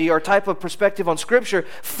theology or type of perspective on Scripture,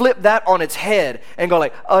 flip that on its head and go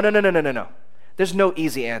like, oh, no. There's no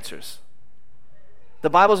easy answers. The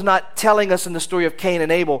Bible's not telling us in the story of Cain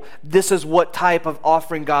and Abel, this is what type of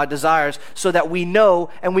offering God desires, so that we know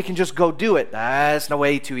and we can just go do it. That's no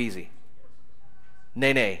way too easy.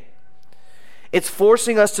 Nay. It's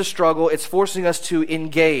forcing us to struggle. It's forcing us to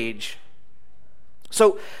engage.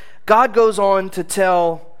 So God goes on to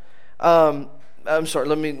tell, I'm sorry,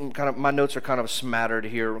 my notes are kind of smattered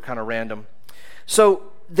here, kind of random. So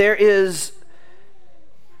there is...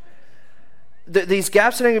 These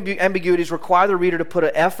gaps and ambiguities require the reader to put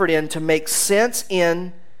an effort in to make sense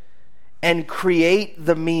in and create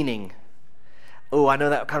the meaning. Oh, I know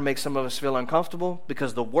that kind of makes some of us feel uncomfortable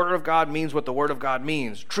because the Word of God means what the Word of God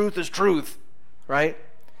means. Truth is truth, right?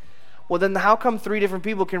 Well, then how come 3 different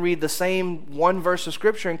people can read the same one verse of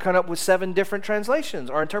Scripture and come up with 7 different translations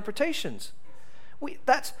or interpretations?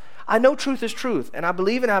 I know truth is truth, and I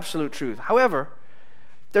believe in absolute truth. However,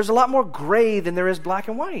 there's a lot more gray than there is black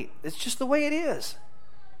and white. It's just the way it is.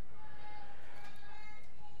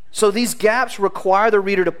 So these gaps require the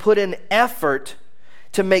reader to put in effort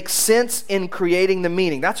to make sense in creating the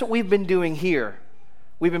meaning. That's what we've been doing here.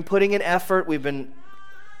 We've been putting in effort. We've been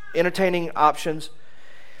entertaining options.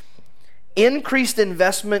 Increased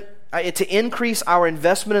investment, to increase our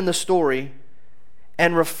investment in the story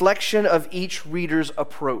and reflection of each reader's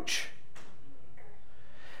approach.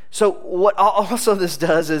 So what also this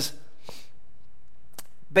does is,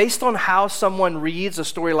 based on how someone reads a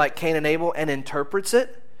story like Cain and Abel and interprets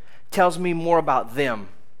it, tells me more about them.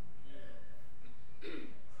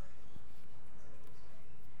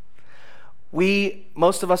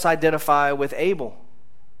 Most of us identify with Abel,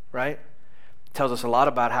 right? Tells us a lot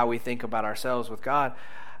about how we think about ourselves with God.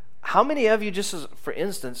 How many of you, just as, for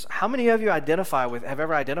instance, how many of you have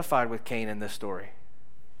ever identified with Cain in this story?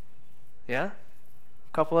 Yeah?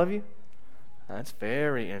 A couple of you? That's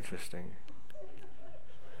very interesting.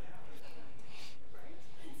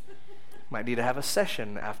 Might need to have a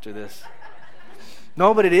session after this.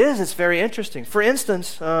 No, but it's very interesting. For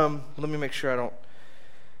instance, let me make sure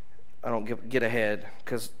I don't get ahead,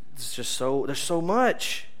 because it's just there's so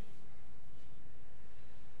much.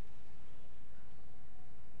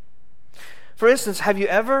 For instance, have you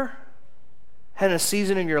ever had a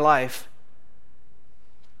season in your life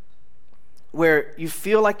where you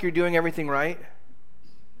feel like you're doing everything right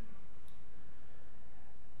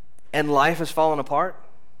and life has fallen apart?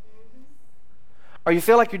 Or you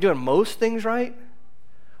feel like you're doing most things right?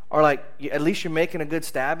 Or like at least you're making a good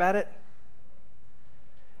stab at it?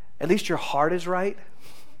 At least your heart is right?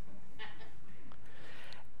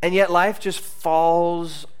 And yet life just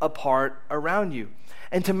falls apart around you.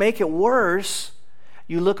 And to make it worse,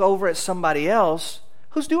 you look over at somebody else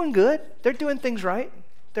who's doing good. They're doing things right.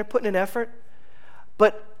 They're putting in effort.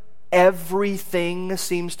 But everything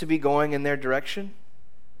seems to be going in their direction.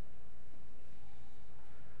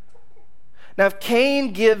 Now, if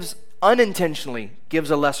Cain unintentionally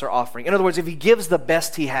gives a lesser offering, in other words, if he gives the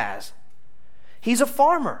best he has, he's a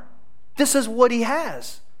farmer. This is what he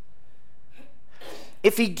has.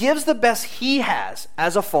 If he gives the best he has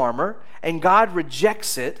as a farmer and God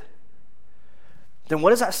rejects it, then what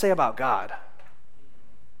does that say about God?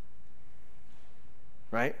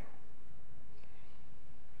 Right?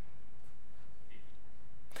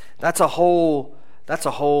 That's a whole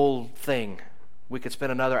thing we could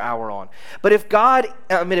spend another hour on. But if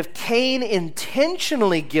Cain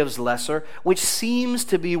intentionally gives lesser, which seems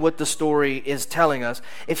to be what the story is telling us,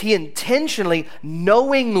 if he intentionally,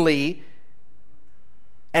 knowingly,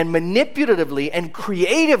 and manipulatively and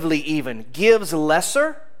creatively even gives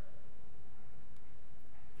lesser,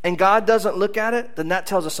 and God doesn't look at it, then that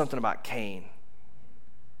tells us something about Cain.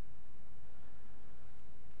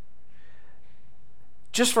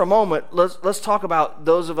 Just for a moment, let's talk about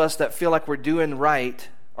those of us that feel like we're doing right,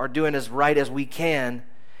 or doing as right as we can,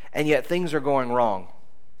 and yet things are going wrong.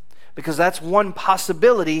 Because that's one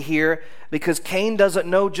possibility here, because Cain doesn't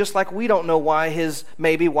know, just like we don't know why his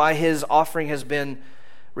offering has been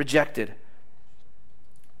rejected.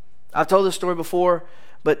 I've told this story before,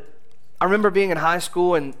 but I remember being in high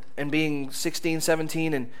school and being 16,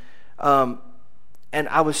 17, and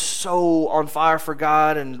I was so on fire for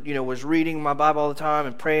God, and was reading my Bible all the time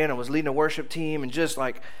and praying. I was leading a worship team, and just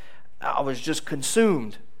like I was just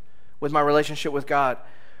consumed with my relationship with God.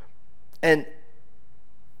 And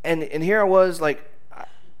here I was, like,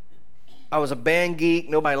 I was a band geek.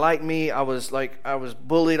 Nobody liked me. I was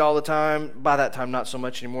bullied all the time. By that time, not so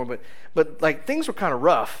much anymore. But like things were kind of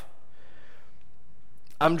rough.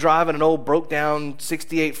 I'm driving an old broke down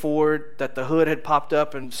 '68 Ford that the hood had popped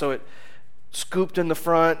up, and so it scooped in the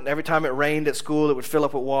front. Every time it rained at school, it would fill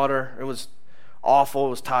up with water. It was awful.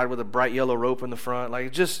 It was tied with a bright yellow rope in the front.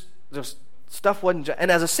 Like just stuff wasn't.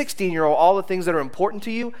 And as a 16-year-old, all the things that are important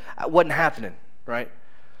to you wasn't happening, right?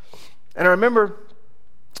 And I remember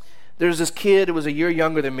there's this kid who was a year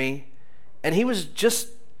younger than me, and he was just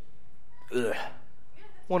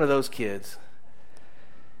one of those kids.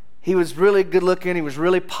 He was really good looking. He was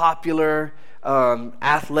really popular,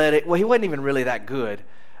 athletic. Well, he wasn't even really that good,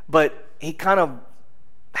 but he kind of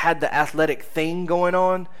had the athletic thing going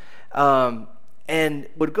on, and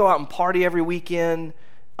would go out and party every weekend.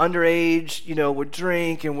 Underage, would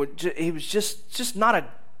drink, and he was just not a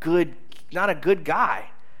good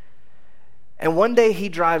guy. And one day he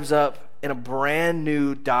drives up in a brand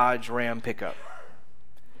new Dodge Ram pickup.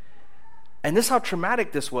 And this is how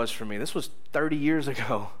traumatic this was for me. This was 30 years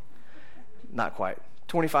ago. Not quite.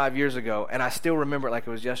 25 years ago. And I still remember it like it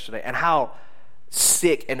was yesterday. And how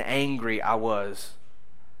sick and angry I was.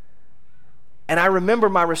 And I remember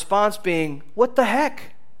my response being, what the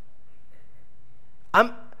heck?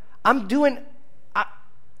 I've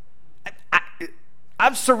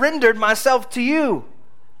surrendered myself to you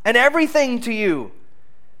and everything to you.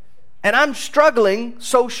 And I'm struggling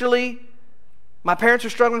socially. My parents are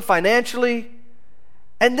struggling financially.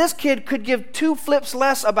 And this kid could give two flips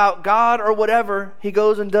less about God or whatever. He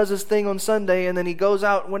goes and does his thing on Sunday, and then he goes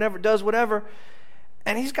out does whatever.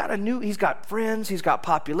 And he's got friends, he's got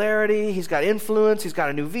popularity, he's got influence, he's got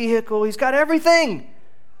a new vehicle, he's got everything.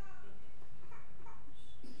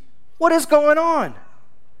 What is going on?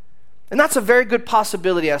 And that's a very good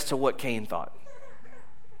possibility as to what Cain thought.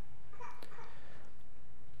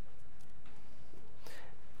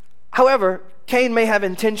 However, Cain may have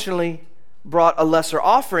intentionally brought a lesser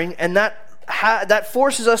offering, and that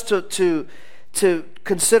forces us to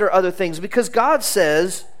consider other things, because God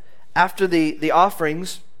says after the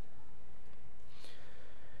offerings,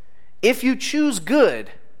 if you choose good,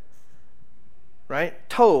 right,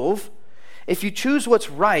 tov, if you choose what's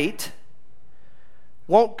right,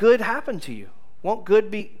 won't good happen to you? Won't good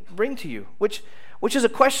bring to you? Which is a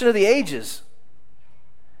question of the ages.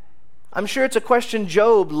 I'm sure it's a question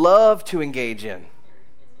Job loved to engage in.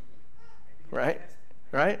 Right?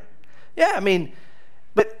 Yeah,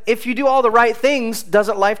 but if you do all the right things,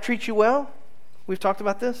 doesn't life treat you well? We've talked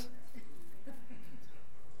about this.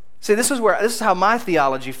 See, this is how my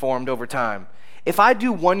theology formed over time. If I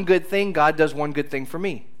do one good thing, God does one good thing for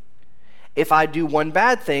me. If I do one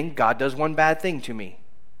bad thing, God does one bad thing to me.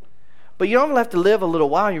 But you don't have to live a little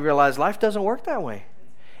while and you realize life doesn't work that way.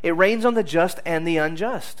 It rains on the just and the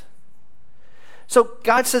unjust. So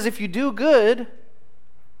God says if you do good,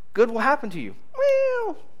 good will happen to you.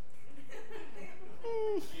 Well,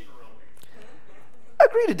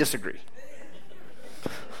 agree to disagree.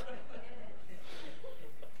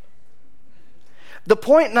 The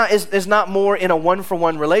point is not more in a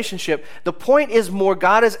one-for-one relationship. The point is more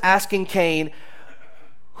God is asking Cain,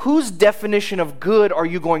 whose definition of good are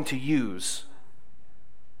you going to use?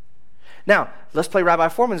 Now, let's play Rabbi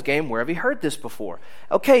Foreman's game. Where have you heard this before?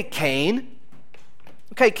 Okay, Cain,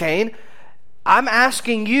 I'm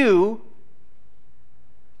asking you,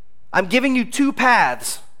 I'm giving you two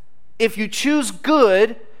paths. If you choose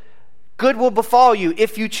good, good will befall you.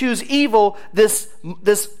 If you choose evil, this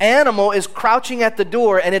animal is crouching at the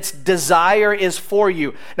door and its desire is for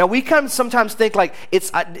you. Now, we can sometimes think like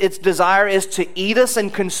its desire is to eat us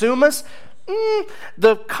and consume us.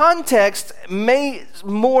 The context may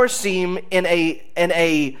more seem in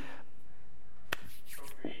a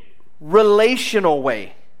relational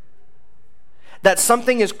way. That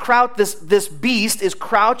something is this beast is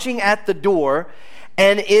crouching at the door,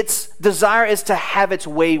 and its desire is to have its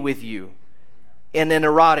way with you in an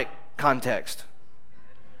erotic context.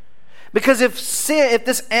 Because if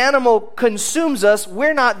this animal consumes us,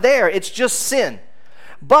 we're not there. It's just sin.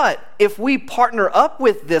 But if we partner up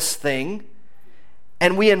with this thing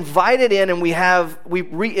and we invite it in and we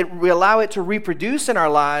allow it to reproduce in our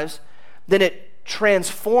lives, then it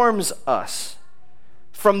transforms us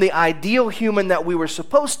from the ideal human that we were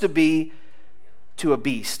supposed to be to a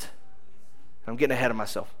beast. I'm getting ahead of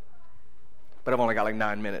myself. But I've only got like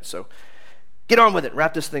 9 minutes, so get on with it.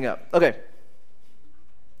 Wrap this thing up. Okay.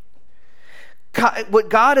 What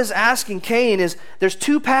God is asking Cain is, there's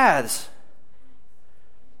two paths.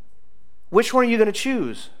 Which one are you going to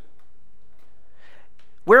choose?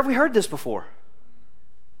 Where have we heard this before?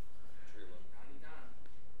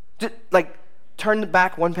 Turn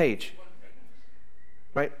back one page.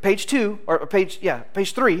 Right? Page 2, or page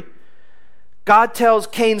 3. God tells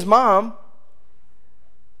Cain's mom,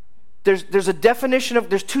 there's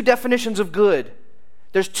two definitions of good.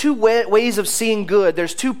 There's two ways of seeing good.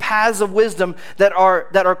 There's two paths of wisdom that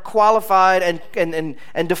are qualified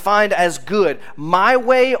and defined as good. My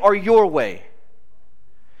way or your way.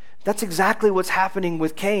 That's exactly what's happening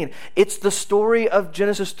with Cain. It's the story of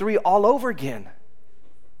Genesis 3 all over again.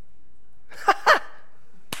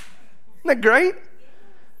 Isn't that great?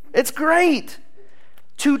 It's great.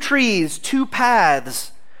 Two trees, two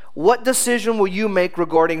paths. What decision will you make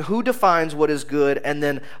regarding who defines what is good, and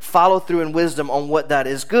then follow through in wisdom on what that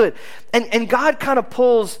is good? And God kind of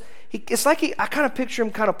pulls, I kind of picture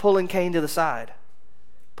him kind of pulling Cain to the side,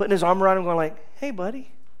 putting his arm around him going like, hey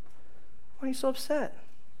buddy, why are you so upset?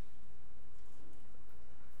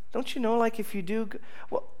 Don't you know, like, if you do,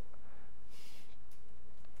 well,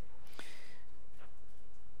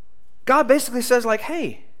 God basically says like,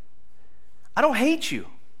 hey, I don't hate you.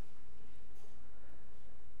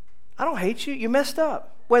 I don't hate you. You messed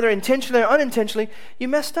up. Whether intentionally or unintentionally, you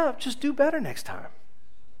messed up. Just do better next time.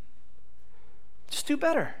 Just do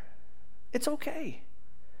better. It's okay.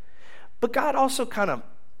 But God also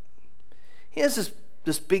he has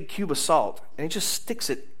this big cube of salt, and he just sticks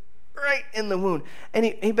it right in the wound. And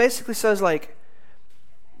he basically says like,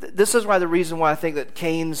 this is the reason why I think that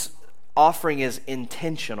Cain's offering is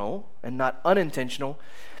intentional and not unintentional,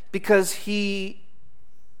 because he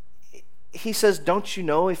says, don't you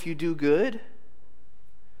know if you do good?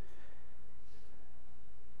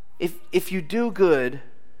 If you do good,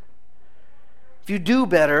 if you do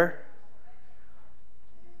better,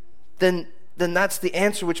 then that's the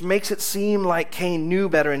answer, which makes it seem like Cain knew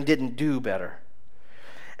better and didn't do better.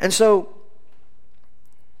 And so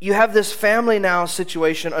you have this family now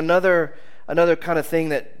situation. Another kind of thing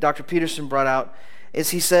that Dr. Peterson brought out is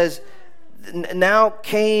he says, now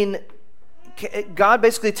God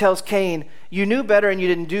basically tells Cain, you knew better and you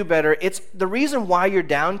didn't do better. It's the reason why you're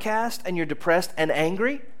downcast and you're depressed and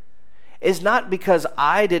angry is not because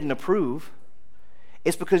I didn't approve.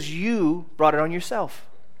 It's because you brought it on yourself.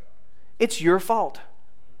 It's your fault.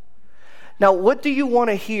 Now, what do you want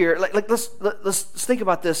to hear? Let's think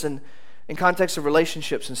about this in context of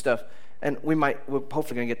relationships and stuff. And we're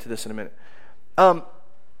hopefully going to get to this in a minute.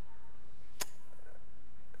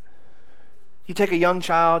 You take a young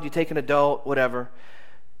child, you take an adult, whatever.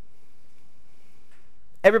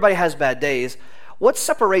 Everybody has bad days. What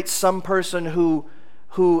separates some person who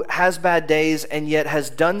who has bad days and yet has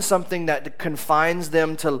done something that confines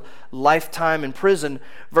them to lifetime in prison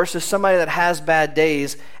versus somebody that has bad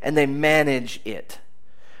days and they manage it?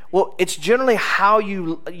 Well, it's generally how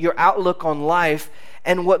your outlook on life.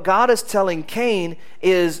 And what God is telling Cain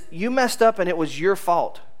is, you messed up and it was your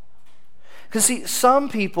fault. Because see, some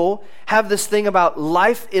people have this thing about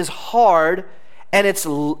life is hard and it's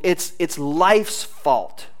life's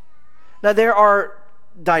fault. Now there are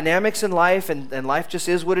dynamics in life, and life just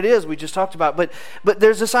is what it is. We just talked about, but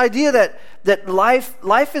there's this idea that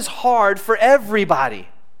life is hard for everybody.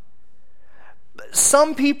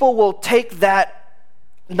 Some people will take that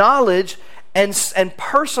knowledge and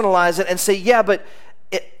personalize it and say, yeah, but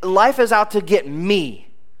life is out to get me.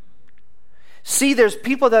 See, there's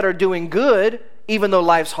people that are doing good even though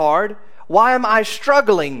life's hard. Why am I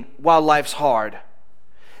struggling while life's hard?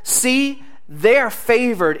 See, they're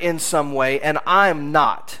favored in some way and I'm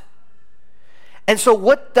not. And so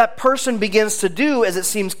what that person begins to do, as it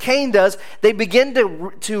seems Cain does, they begin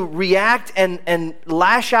to react and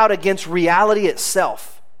lash out against reality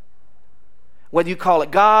itself. Whether you call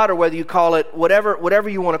it God or whether you call it whatever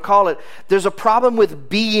you want to call it, there's a problem with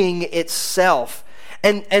being itself.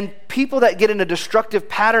 And people that get in a destructive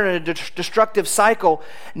pattern and a destructive cycle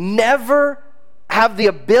never have the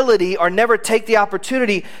ability or never take the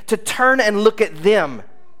opportunity to turn and look at them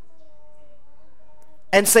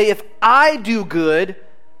and say, if I do good,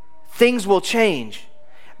 things will change.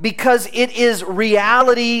 Because it is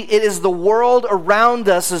reality, it is the world around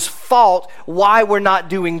us' fault why we're not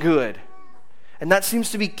doing good. And that seems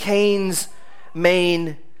to be Cain's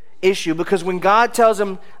main issue, because when God tells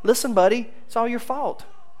him, listen, buddy, it's all your fault.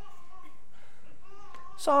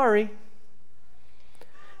 Sorry.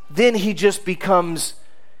 Then he just becomes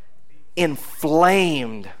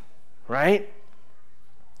inflamed, right?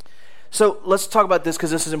 So let's talk about this,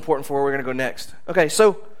 because this is important for where we're going to go next. Okay,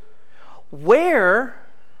 so where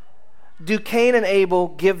do Cain and Abel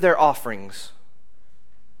give their offerings?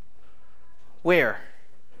 Where?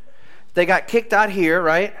 They got kicked out here,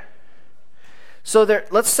 right? So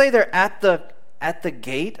let's say they're at the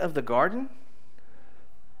gate of the garden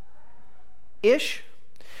ish,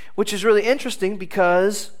 which is really interesting,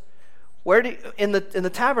 because in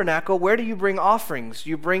the tabernacle, where do you bring offerings?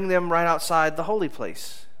 You bring them right outside the holy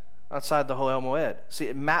place, outside the Ohel Moed. See,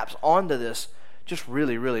 it maps onto this just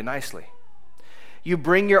really, really nicely. You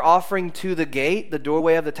bring your offering to the gate, the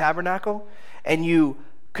doorway of the tabernacle, and you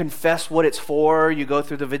confess what it's for. You go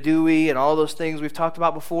through the vidui and all those things we've talked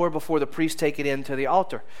about before the priests take it into the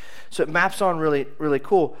altar. So it maps on really, really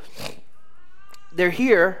cool. They're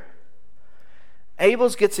here.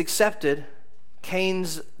 Abel's gets accepted.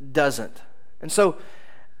 Cain's doesn't. And so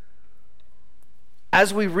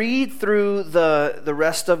as we read through the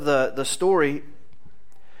rest of the story,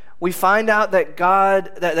 we find out that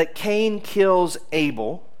that Cain kills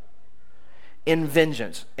Abel in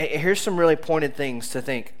vengeance. Here's some really pointed things to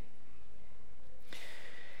think.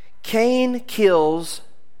 Cain kills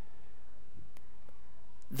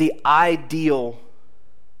his ideal.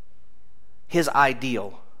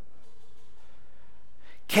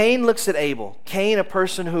 Cain looks at Abel. Cain, a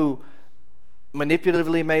person who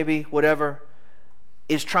manipulatively, maybe, whatever,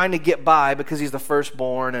 is trying to get by because he's the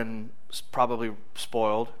firstborn and probably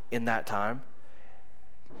spoiled in that time.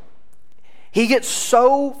 He gets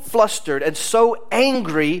so flustered and so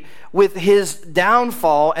angry with his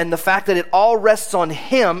downfall and the fact that it all rests on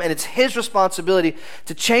him and it's his responsibility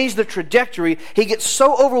to change the trajectory. He gets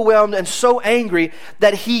so overwhelmed and so angry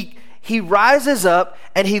that he rises up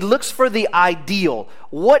and he looks for the ideal.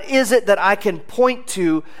 What is it that I can point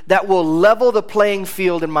to that will level the playing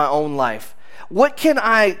field in my own life? What can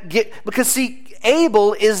I get? Because see,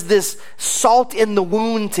 Abel is this salt in the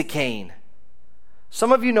wound to Cain.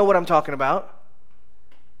 Some of you know what I'm talking about.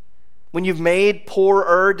 When you've made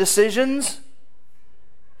poorer decisions,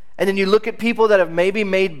 and then you look at people that have maybe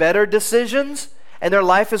made better decisions, and their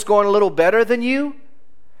life is going a little better than you,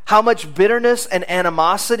 how much bitterness and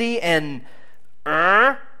animosity and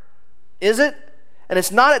is it? And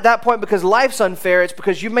it's not at that point because life's unfair, it's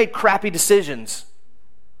because you've made crappy decisions.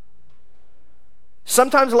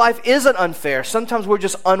 Sometimes life isn't unfair. Sometimes we're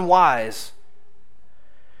just unwise.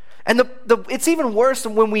 And it's even worse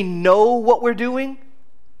than when we know what we're doing.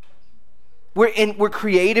 We're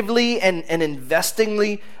creatively and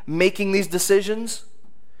investingly making these decisions,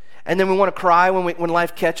 and then we want to cry when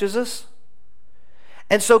life catches us.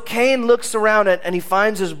 And so Cain looks around and he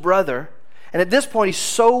finds his brother, And at this point, he's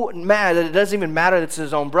so mad that it doesn't even matter that it's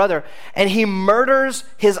his own brother. And he murders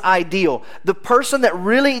his ideal. The person that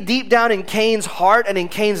really deep down in Cain's heart and in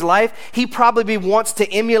Cain's life, he probably wants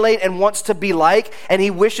to emulate and wants to be like, and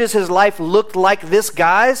he wishes his life looked like this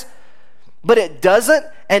guy's, but it doesn't.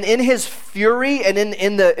 And in his fury and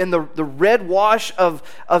in the red wash of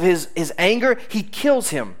his anger, he kills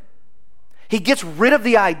him. He gets rid of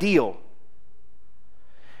the ideal,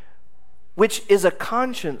 which is a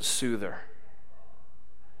conscience soother.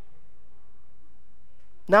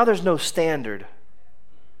 Now there's no standard.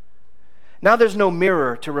 Now there's no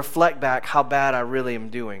mirror to reflect back how bad I really am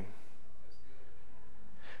doing.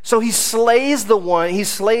 So he slays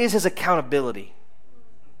his accountability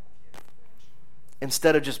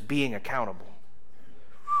instead of just being accountable.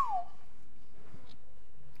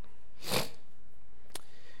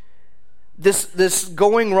 This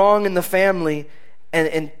going wrong in the family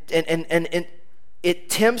and it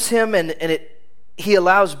tempts him and he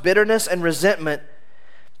allows bitterness and resentment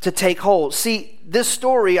to take hold. See, this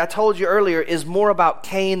story, I told you earlier, is more about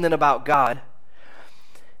Cain than about God.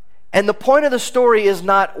 And the point of the story is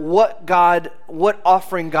not what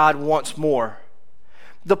offering God wants more.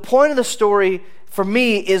 The point of the story, for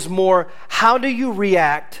me, is more, how do you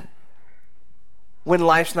react when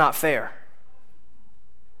life's not fair?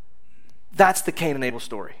 That's the Cain and Abel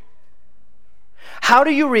story. How do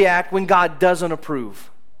you react when God doesn't approve?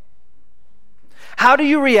 How do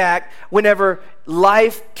you react whenever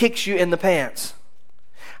life kicks you in the pants?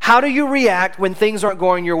 How do you react when things aren't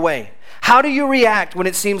going your way? How do you react when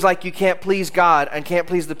it seems like you can't please God and can't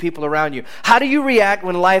please the people around you? How do you react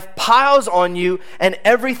when life piles on you and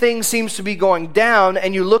everything seems to be going down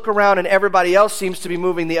and you look around and everybody else seems to be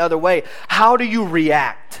moving the other way? How do you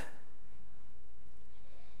react?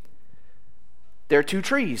 There are two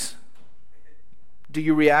trees. Do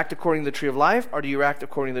you react according to the tree of life, or do you react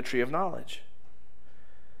according to the tree of knowledge?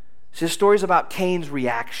 See, the story is about Cain's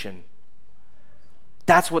reaction.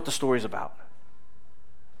 That's what the story is about.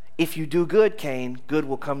 If you do good, Cain, good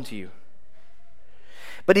will come to you.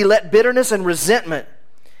 But he let bitterness and resentment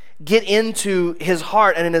get into his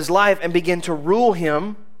heart and in his life and begin to rule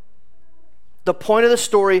him. The point of the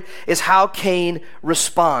story is how Cain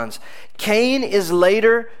responds. Cain is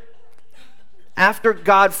later, after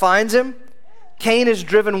God finds him, Cain is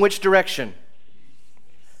driven which direction?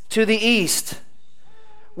 To the east,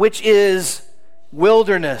 which is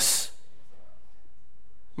wilderness.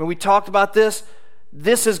 When we talked about this,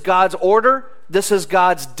 this is God's order. This is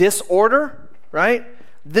God's disorder, right?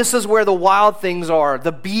 This is where the wild things are,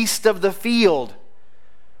 the beast of the field.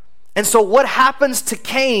 And so what happens to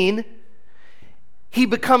Cain? He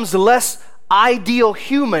becomes less ideal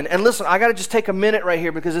human. And listen, I got to just take a minute right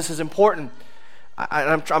here because this is important.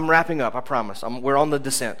 I'm wrapping up, I promise. We're on the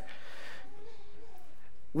descent.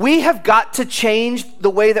 We have got to change the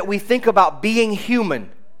way that we think about being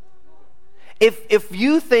human. If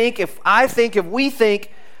we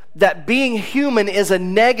think that being human is a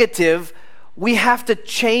negative, we have to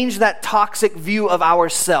change that toxic view of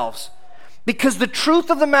ourselves. Because the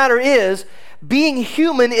truth of the matter is, being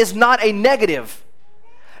human is not a negative.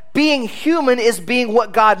 Being human is being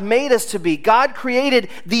what God made us to be. God created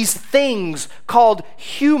these things called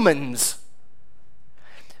humans.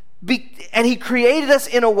 And He created us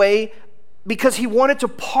in a way because He wanted to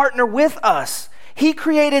partner with us. He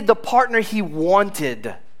created the partner He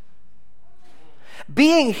wanted.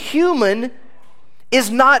 Being human is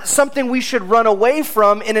not something we should run away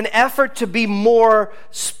from in an effort to be more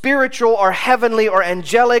spiritual or heavenly or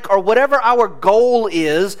angelic or whatever our goal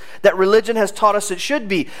is that religion has taught us it should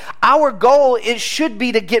be. Our goal, it should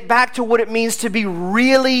be to get back to what it means to be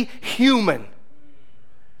really human.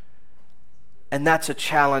 And that's a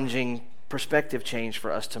challenging perspective change for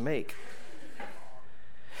us to make.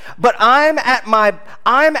 But I'm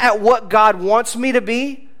at what God wants me to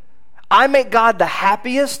be. I make God the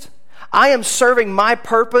happiest. I am serving my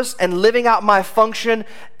purpose and living out my function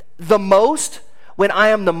the most when I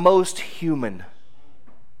am the most human.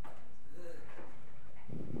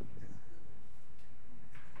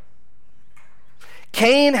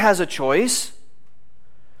 Cain has a choice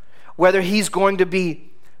whether he's going to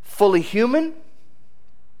be fully human,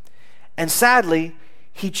 and sadly,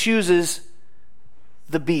 he chooses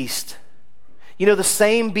the beast. You know, the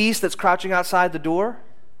same beast that's crouching outside the door?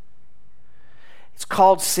 It's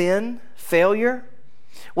called sin, failure.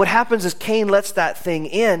 What happens is Cain lets that thing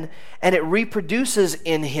in and it reproduces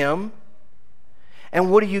in him.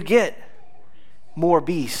 And what do you get? More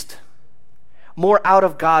beast. More out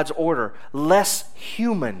of God's order. Less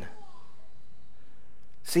human.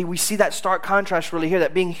 See, we see that stark contrast really here,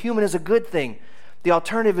 that being human is a good thing. The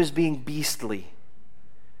alternative is being beastly.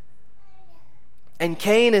 And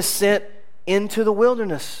Cain is sent into the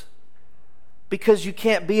wilderness because you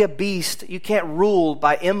can't be a beast. You can't rule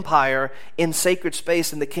by empire in sacred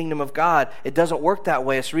space in the kingdom of God. It doesn't work that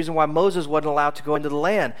way. It's the reason why Moses wasn't allowed to go into the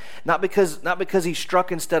land. Not because he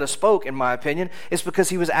struck instead of spoke, in my opinion. It's because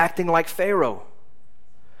he was acting like Pharaoh.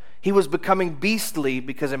 He was becoming beastly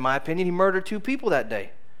because, in my opinion, he murdered 2 people that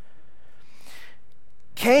day.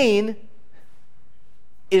 Cain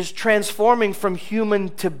is transforming from human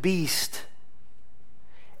to beast.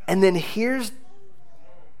 And then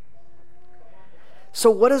so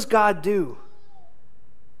what does God do?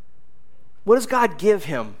 What does God give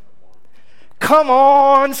him? Come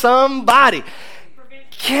on, somebody.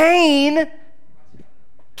 Cain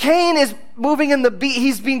is moving in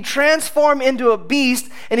he's being transformed into a beast,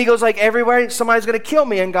 and he goes like, everywhere somebody's going to kill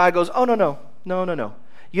me. And God goes, oh, no.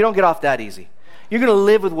 You don't get off that easy. You're going to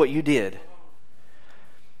live with what you did.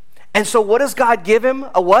 And so what does God give him?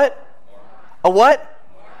 A what? A what?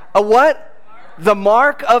 A what? The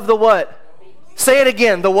mark of the what? Say it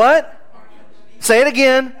again. The what? Say it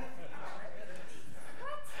again.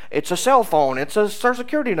 It's a cell phone. It's a social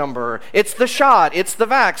security number. It's the shot. It's the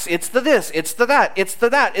vax. It's the this. It's the that. It's the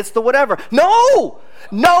that. It's the whatever. No!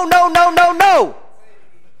 No.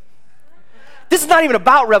 This is not even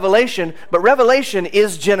about Revelation, but Revelation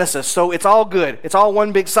is Genesis, so it's all good. It's all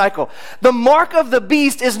one big cycle. The mark of the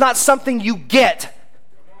beast is not something you get.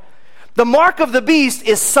 The mark of the beast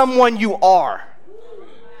is someone you are.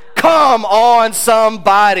 Come on,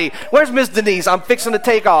 somebody. Where's Miss Denise? I'm fixing to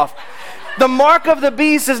take off. The mark of the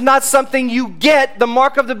beast is not something you get. The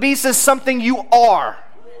mark of the beast is something you are.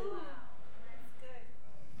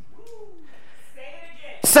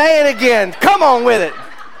 Say it again. Come on with it.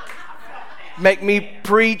 Make me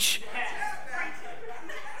preach.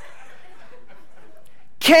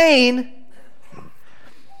 Cain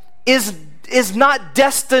is not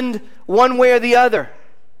destined one way or the other.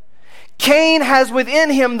 Cain has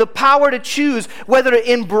within him the power to choose whether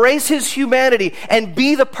to embrace his humanity and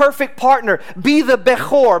be the perfect partner, be the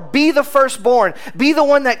Bechor, be the firstborn, be the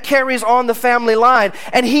one that carries on the family line.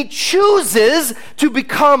 And he chooses to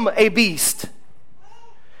become a beast.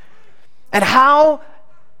 And how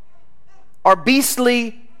are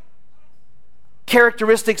beastly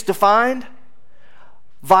characteristics defined?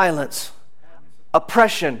 Violence,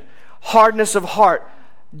 oppression, hardness of heart,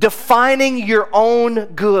 defining your own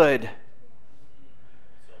good,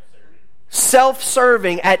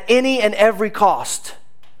 self-serving at any and every cost.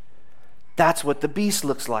 That's what the beast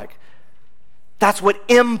looks like. That's what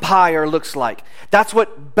empire looks like. That's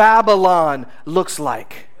what Babylon looks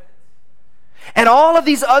like. And all of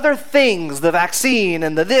these other things, the vaccine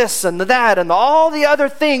and the this and the that and all the other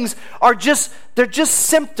things they're just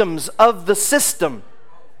symptoms of the system.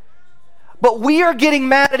 But we are getting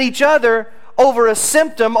mad at each other over a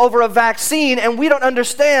symptom, over a vaccine, and we don't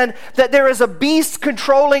understand that there is a beast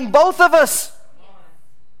controlling both of us.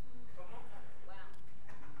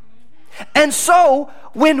 And so,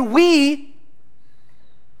 when we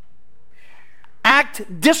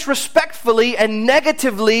act disrespectfully and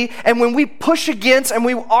negatively, and when we push against and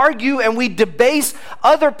we argue and we debase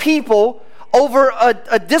other people over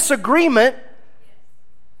a disagreement,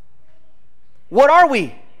 what are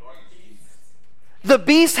we? The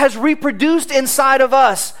beast has reproduced inside of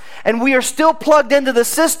us, and we are still plugged into the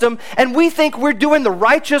system, and we think we're doing the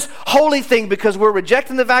righteous, holy thing because we're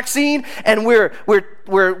rejecting the vaccine, and we're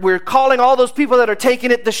calling all those people that are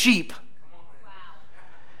taking it the sheep.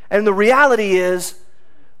 And the reality is,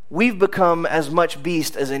 we've become as much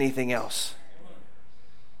beast as anything else.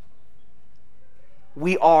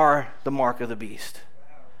 We are the mark of the beast.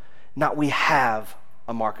 Not we have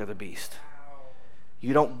a mark of the beast.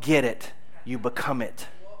 You don't get it. You become it.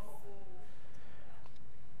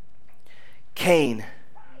 Cain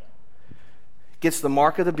gets the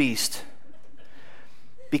mark of the beast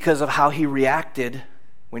because of how he reacted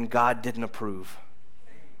when God didn't approve.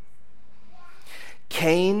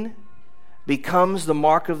 Cain becomes the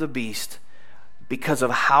mark of the beast because of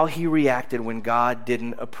how he reacted when God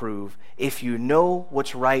didn't approve. If you know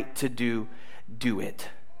what's right to do, do it.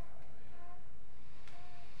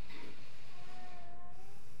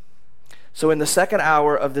 So in the second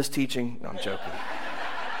hour of this teaching, no, I'm joking.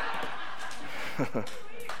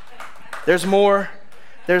 There's more.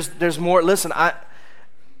 There's more. Listen, I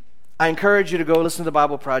encourage you to go listen to the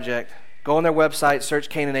Bible Project. Go on their website, search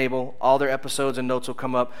Cain and Abel. All their episodes and notes will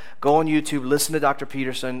come up. Go on YouTube, listen to Dr.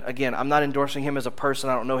 Peterson. Again, I'm not endorsing him as a person.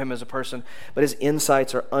 I don't know him as a person. But his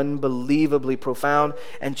insights are unbelievably profound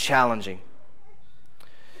and challenging.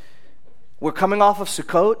 We're coming off of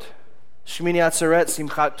Sukkot, Shmini Atzeret,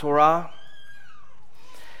 Simchat Torah.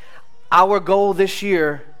 Our goal this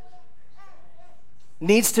year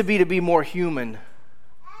needs to be more human.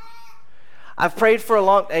 I've prayed for a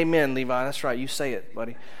long... Amen, Levi. That's right. You say it,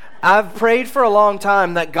 buddy. I've prayed for a long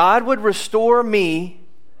time that God would restore me,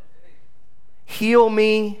 heal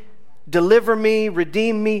me, deliver me,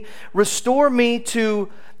 redeem me, restore me to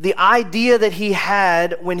the idea that He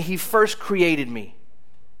had when He first created me.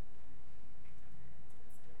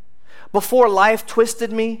 Before life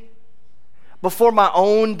twisted me, before my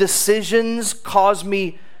own decisions caused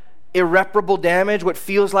me irreparable damage, what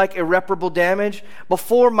feels like irreparable damage,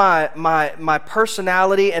 before my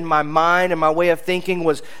personality and my mind and my way of thinking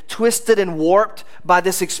was twisted and warped by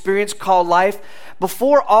this experience called life,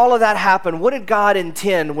 before all of that happened, what did God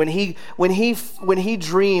intend when he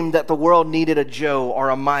dreamed that the world needed a Joe or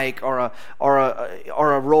a Mike or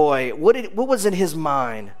a Roy? What was in His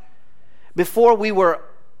mind before we were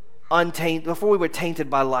tainted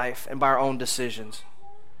by life and by our own decisions?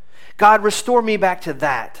 God, restore me back to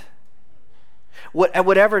that.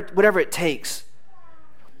 Whatever it takes,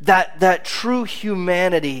 that true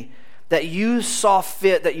humanity that You saw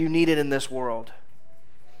fit that You needed in this world.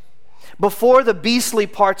 Before the beastly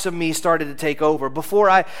parts of me started to take over, before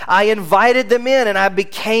I invited them in and I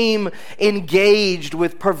became engaged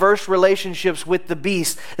with perverse relationships with the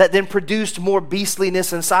beast that then produced more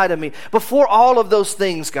beastliness inside of me, before all of those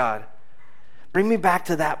things, God, bring me back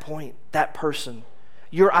to that point, that person,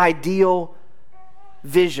 Your ideal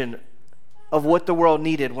vision of what the world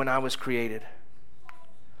needed when I was created.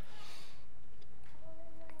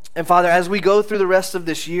 And Father, as we go through the rest of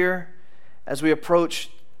this year, as we approach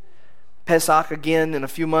Pesach again in a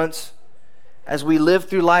few months, as we live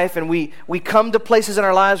through life and we come to places in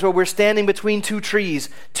our lives where we're standing between two trees,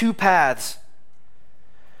 two paths,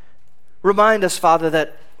 remind us, Father,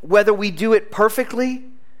 that whether we do it perfectly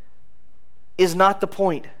is not the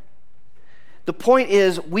point. The point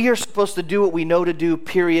is, we are supposed to do what we know to do,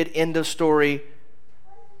 period, end of story.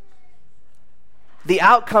 The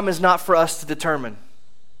outcome is not for us to determine.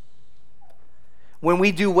 When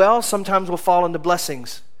we do well, sometimes we'll fall into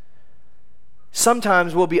blessings.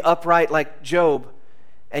 Sometimes we'll be upright like Job,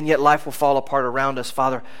 and yet life will fall apart around us.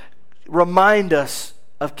 Father, remind us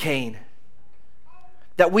of Cain.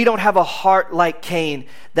 That we don't have a heart like Cain,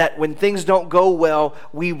 that when things don't go well,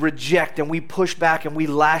 we reject and we push back and we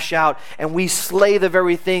lash out and we slay the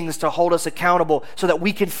very things to hold us accountable so that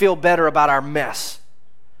we can feel better about our mess.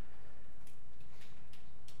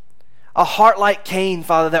 A heart like Cain,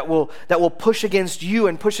 Father, that will push against You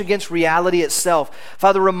and push against reality itself.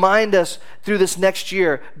 Father, remind us through this next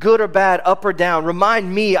year, good or bad, up or down.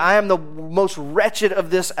 Remind me, I am the most wretched of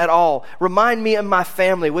this at all. Remind me and my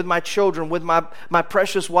family, with my children, with my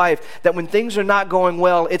precious wife, that when things are not going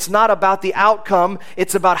well, it's not about the outcome,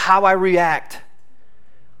 it's about how I react.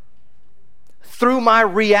 Through my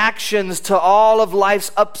reactions to all of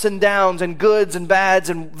life's ups and downs and goods and bads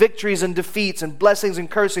and victories and defeats and blessings and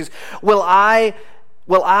cursings, will I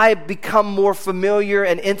become more familiar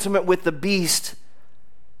and intimate with the beast,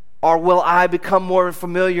 or will I become more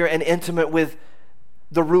familiar and intimate with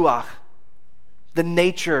the Ruach, the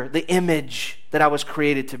nature, the image that I was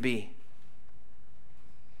created to be?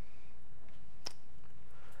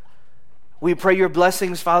 We pray Your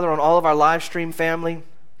blessings, Father, on all of our live stream family.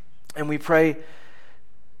 And we pray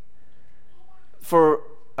for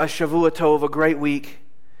a Shavua Tov, a great week.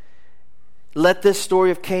 Let this story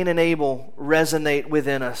of Cain and Abel resonate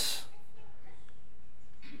within us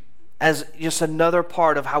as just another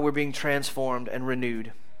part of how we're being transformed and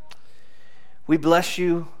renewed. We bless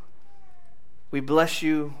You. We bless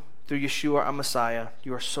You through Yeshua, our Messiah.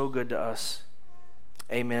 You are so good to us.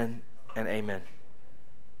 Amen and amen.